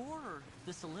the store or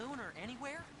the saloon or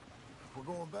anywhere? We're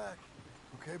going back,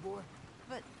 okay, boy?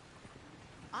 But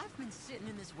I've been sitting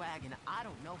in this wagon I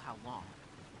don't know how long.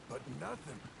 But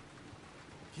nothing.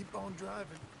 Keep on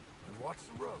driving and watch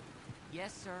the road.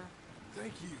 Yes, sir.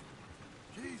 Thank you.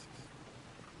 Jesus.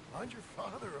 Mind your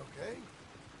father, okay?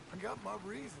 I got my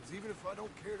reasons, even if I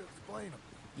don't care to explain them.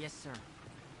 Yes, sir.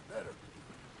 Better.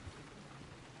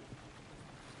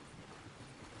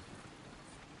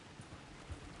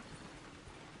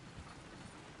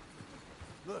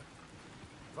 Look,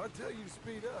 if I tell you to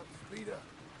speed up, speed up.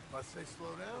 If I say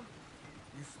slow down,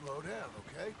 you slow down,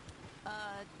 okay?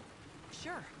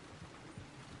 Sure.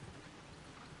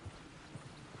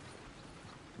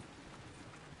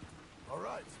 All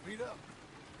right, speed up.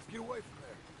 Let's get away from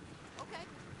there. Okay.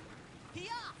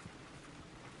 Hee-yah!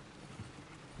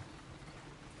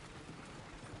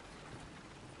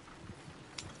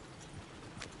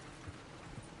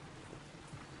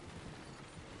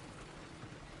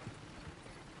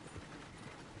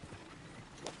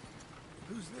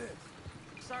 Who's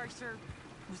this? Sorry, sir.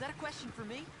 Was that a question for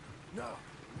me? No,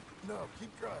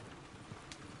 keep driving.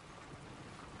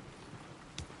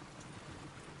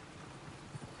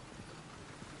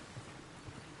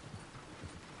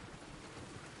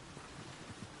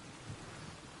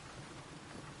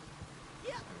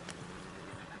 Yeah.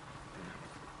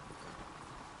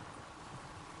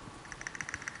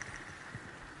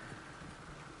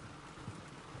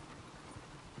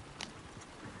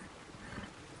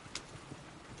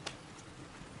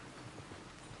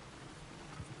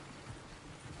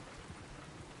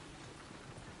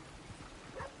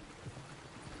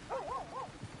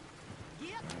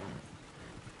 Yep.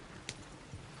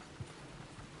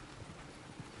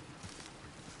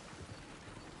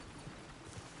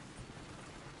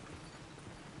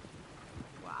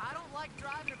 Well, I don't like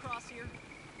driving across here.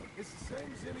 It's the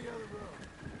same as any other road.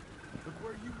 Look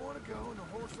where you want to go and the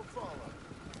horse will follow.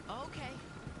 Okay.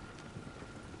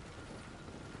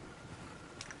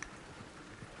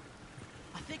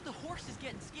 I think the horse is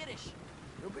getting skittish.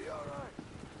 You'll be all right.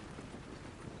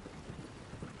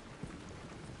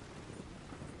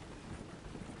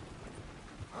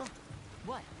 Huh?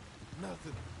 What?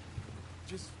 Nothing.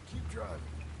 Just keep driving.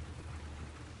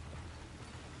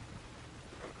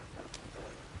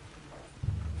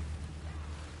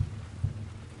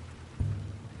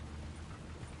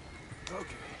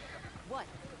 Okay. What?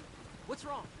 What's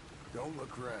wrong? Don't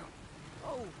look around.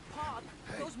 Oh, Pa,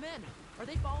 Hey. those men, are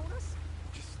they following us?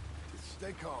 Just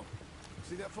stay calm.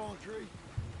 See that fallen tree?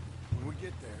 When we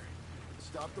get there,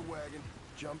 stop the wagon,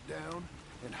 jump down,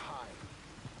 and hide.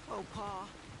 Oh, Pa.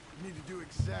 You need to do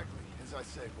exactly as I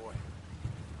say, boy.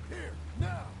 Here,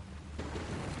 now!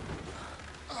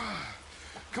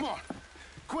 Come on.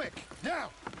 Quick, down.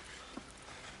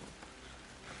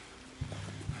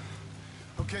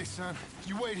 Okay, son,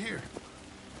 you wait here.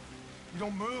 You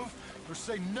don't move or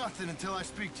say nothing until I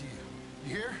speak to you.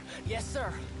 You hear? Yes,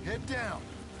 sir. Head down.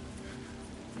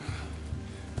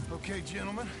 Okay,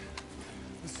 gentlemen.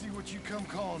 Let's see what you come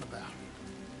calling about.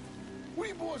 What do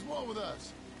you boys want with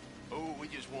us? Oh, we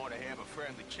just want to have a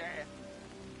friendly chat.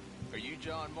 Are you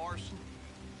John Morrison?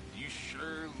 You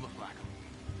sure look like him.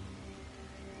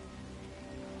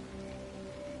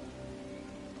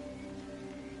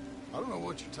 I don't know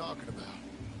what you're talking about.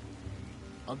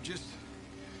 I'm just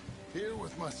here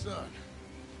with my son.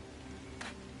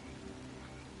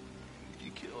 Did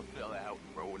you kill a fella out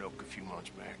in Roanoke a few months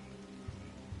back?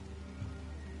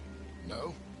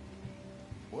 No.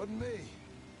 Wasn't me.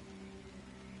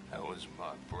 That was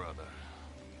my brother.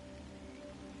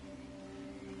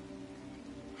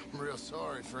 I'm real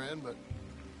sorry, friend, but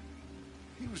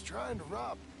he was trying to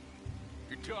rob.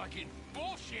 You're talking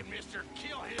bullshit, mister.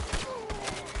 Kill him.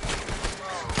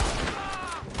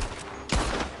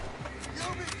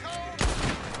 You'll be cold.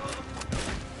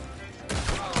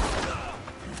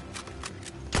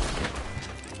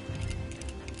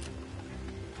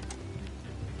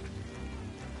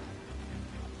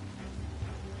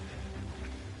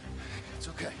 It's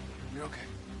okay. You're okay.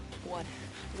 What?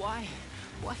 Why?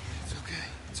 What? It's okay.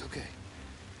 It's okay.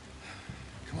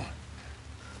 Come on.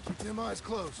 Keep them eyes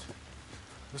closed.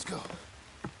 Let's go.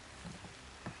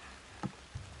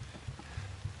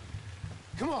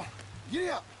 Come on. Giddy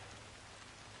up.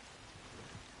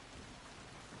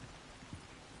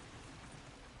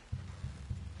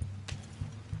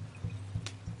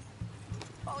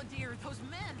 Oh dear, those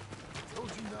men. Told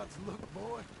you not to look,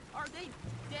 boy. Are they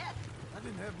dead? I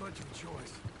didn't have much of a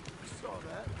choice. You saw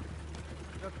that.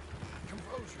 Now,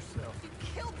 compose yourself. You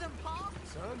killed them, Pa.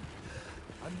 Son,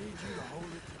 I need you to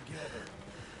hold it together.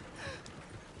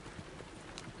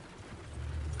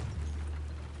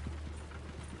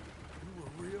 You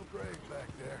were real brave back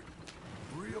there.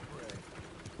 Real brave.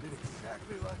 Did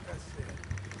exactly like I said.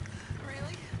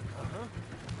 Really? Uh-huh.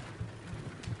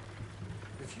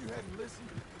 If you hadn't listened,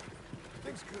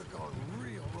 things could have gone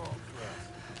real wrong for us.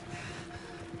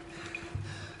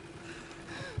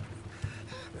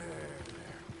 There.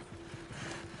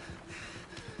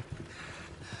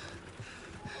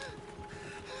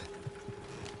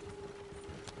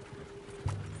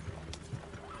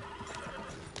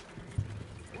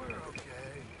 We're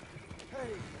okay.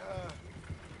 Hey,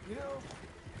 you know,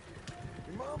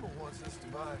 your mama wants us to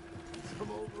buy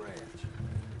some old ranch.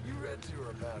 You read to her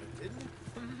about it, didn't you?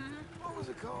 Mm-hmm. What was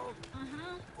it called?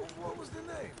 Mm-hmm. What was the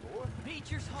name, boy?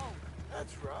 Beecher's home.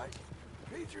 That's right.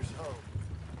 Beecher's home.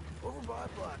 Over by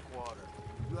Blackwater.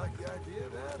 You like the idea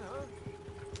of that,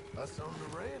 huh? Us on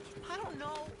the ranch? I don't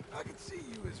know. I could see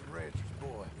you as a rancher's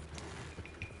boy.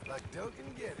 Like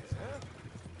Duncan Geddes, huh?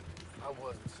 I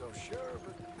wasn't so sure,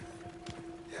 but...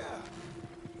 yeah.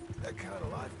 That kind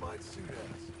of life might suit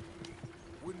us.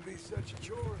 Wouldn't be such a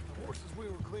chore if the horses we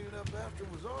were cleaning up after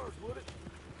was ours, would it?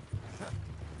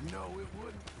 No, it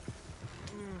wouldn't.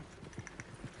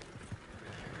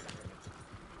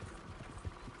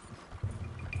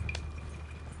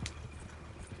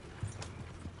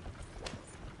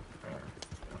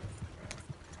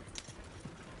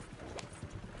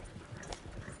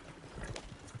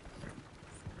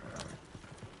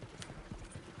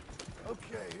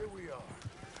 Okay, here we are.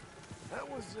 That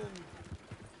was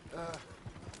an,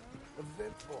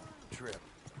 eventful trip.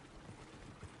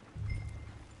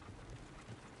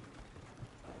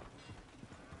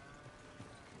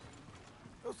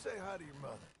 Go say hi to your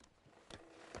mother.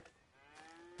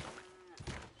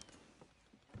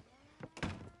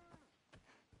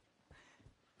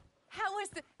 How was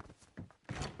the...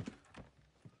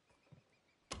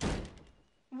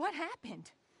 What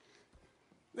happened?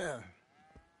 Yeah.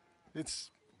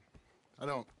 I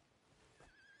don't...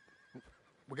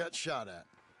 We got shot at.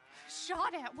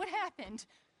 Shot at? What happened?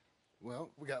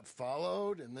 Well, we got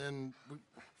followed, and then we...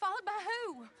 Followed by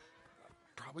who?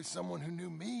 Probably someone who knew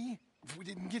me. If we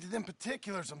didn't get to them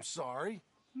particulars, I'm sorry.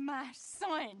 My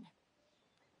son.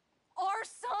 Our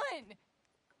son.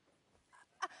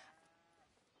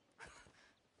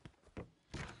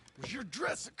 It was your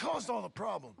dress that caused all the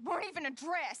problem. It weren't even a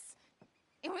dress.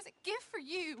 It was a gift for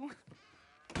you.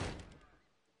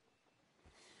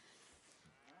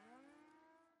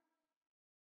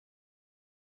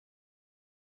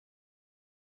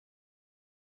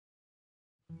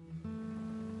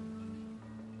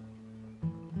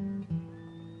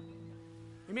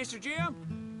 Hey, Mr.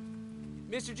 Jim?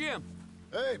 Mr. Jim?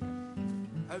 Hey.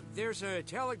 There's a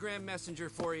telegram messenger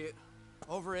for you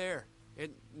over there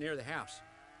near the house.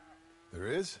 There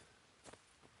is?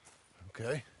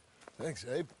 Okay. Thanks,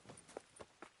 Abe.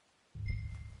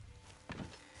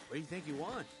 What do you think he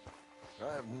wants?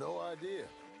 I have no idea.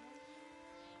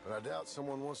 But I doubt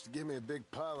someone wants to give me a big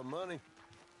pile of money.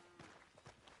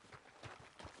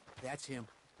 That's him.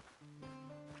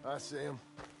 I see him.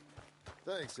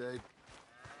 Thanks, Abe.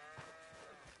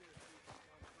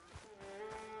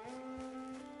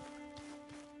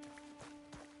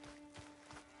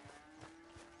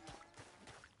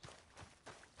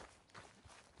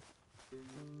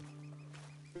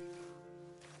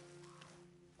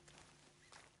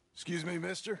 Excuse me,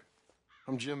 mister.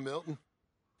 I'm Jim Milton.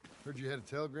 Heard you had a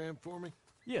telegram for me?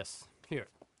 Yes. Here.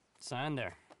 Sign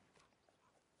there.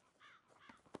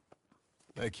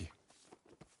 Thank you.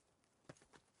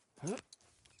 Huh?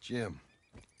 Jim,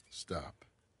 stop.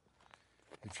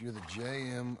 If you're the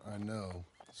JM I know,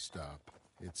 stop.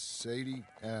 It's Sadie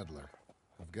Adler.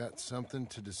 I've got something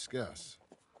to discuss.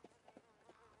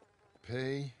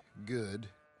 Pay good.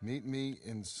 Meet me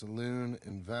in saloon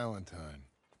in Valentine.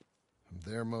 I'm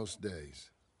there most days.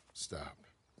 Stop.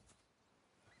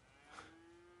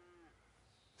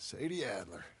 Sadie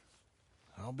Adler.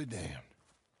 I'll be damned.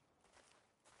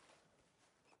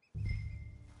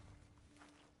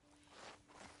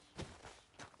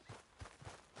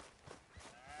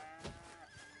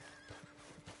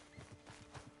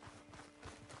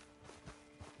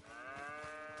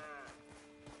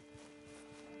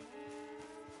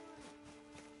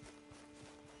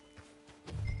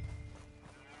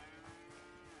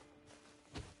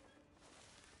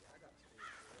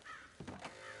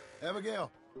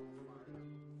 Abigail.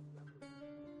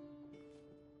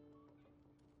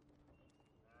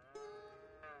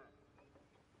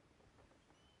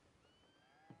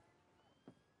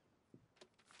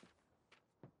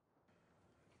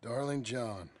 Darling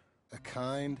John, a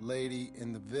kind lady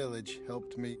in the village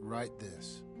helped me write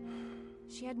this.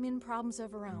 She had men problems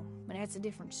of her own, but that's a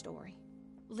different story.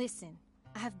 Listen,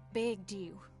 I have begged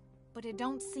you, but it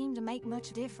don't seem to make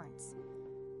much difference.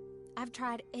 I've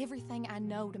tried everything I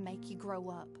know to make you grow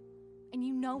up. And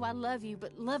you know I love you,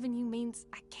 but loving you means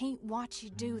I can't watch you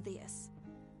do this.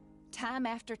 Time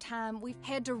after time, we've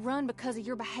had to run because of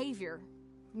your behavior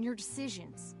and your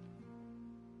decisions.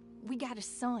 We got a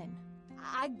son.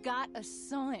 I got a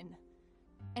son.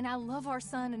 And I love our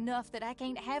son enough that I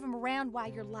can't have him around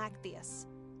while you're like this.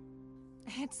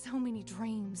 I had so many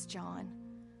dreams, John.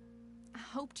 I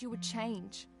hoped you would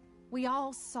change. We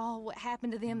all saw what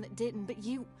happened to them that didn't, but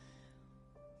you...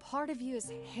 Part of you is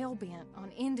hell-bent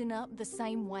on ending up the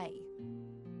same way.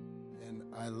 And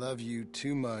I love you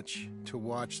too much to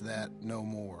watch that no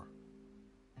more.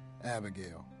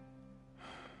 Abigail.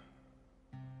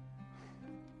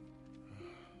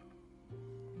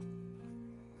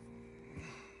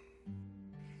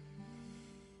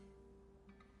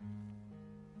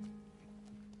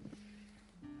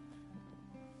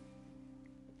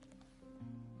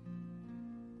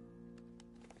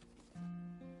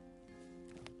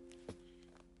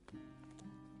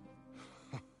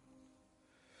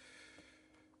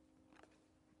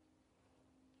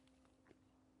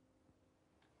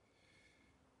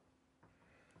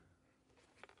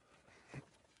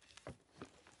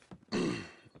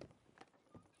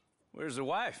 Where's the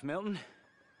wife, Milton?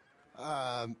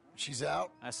 She's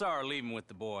out. I saw her leaving with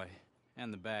the boy.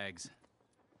 And the bags.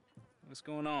 What's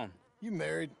going on? You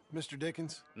married, Mr.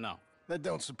 Dickens? No. That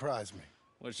don't surprise me.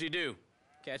 What'd she do?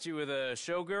 Catch you with a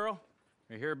showgirl?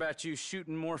 Or hear about you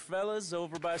shooting more fellas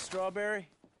over by Strawberry?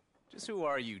 Just who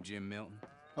are you, Jim Milton?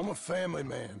 I'm a family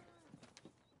man.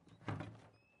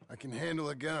 I can handle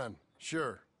a gun,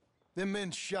 sure. Them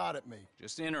men shot at me.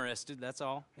 Just interested, that's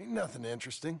all. Ain't nothing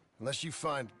interesting, unless you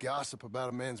find gossip about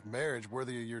a man's marriage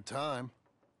worthy of your time.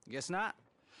 Guess not.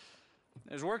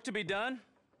 There's work to be done,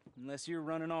 unless you're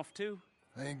running off too.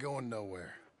 I ain't going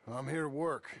nowhere. I'm here to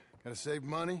work. Gotta save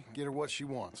money, get her what she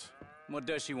wants. What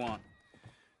does she want?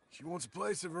 She wants a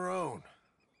place of her own.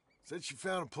 Said she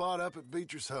found a plot up at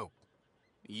Beecher's Hope.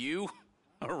 You?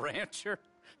 A rancher?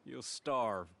 You'll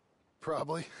starve.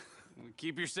 Probably.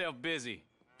 Keep yourself busy.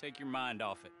 Take your mind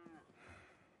off it.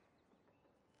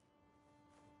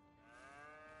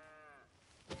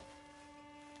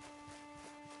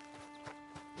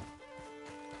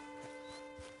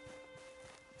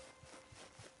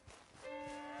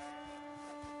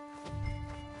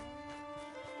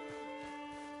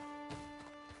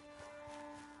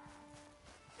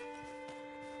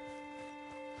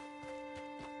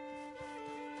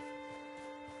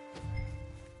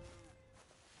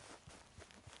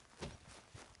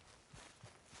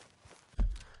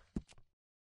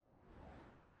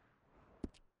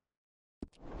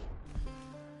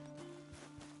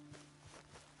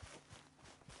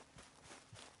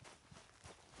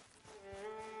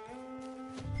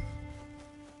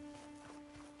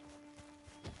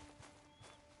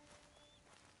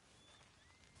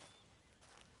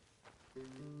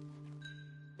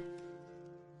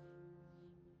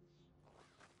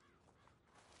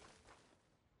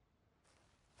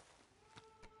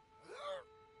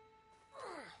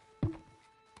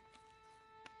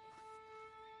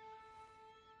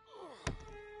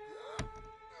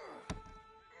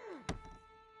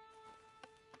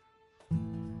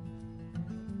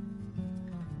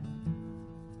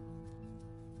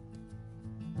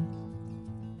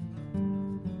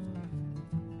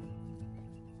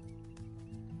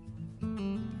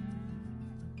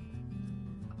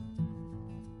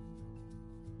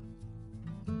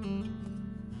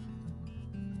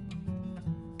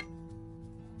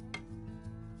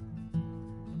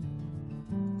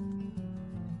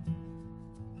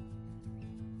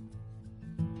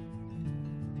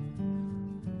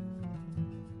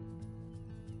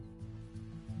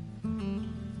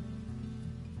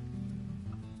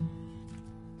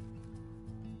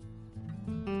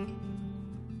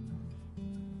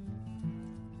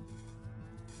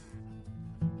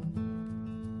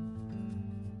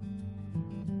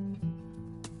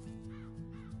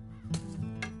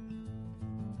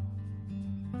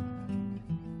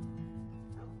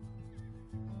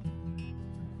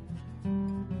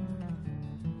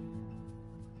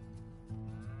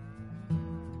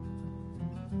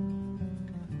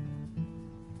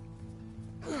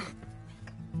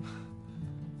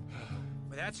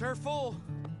 That's her full.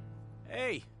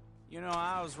 Hey, you know,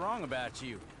 I was wrong about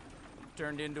you.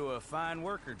 Turned into a fine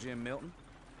worker, Jim Milton.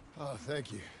 Oh,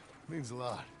 thank you. Means a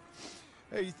lot.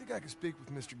 Hey, you think I could speak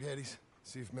with Mr. Geddes?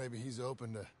 See if maybe he's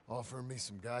open to offering me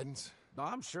some guidance?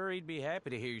 I'm sure he'd be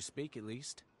happy to hear you speak, at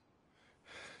least.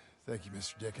 Thank you,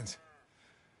 Mr. Dickens.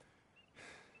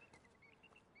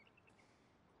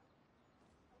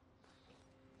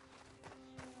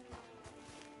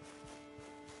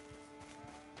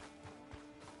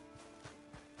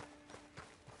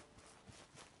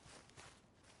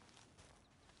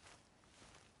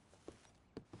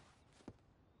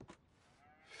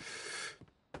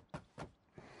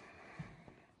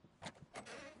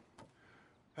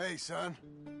 Hey, son.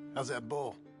 How's that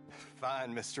bull?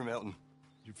 Fine, Mr. Milton.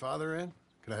 Your father in?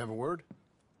 Can I have a word?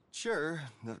 Sure.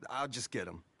 I'll just get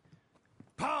him.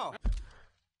 Paul!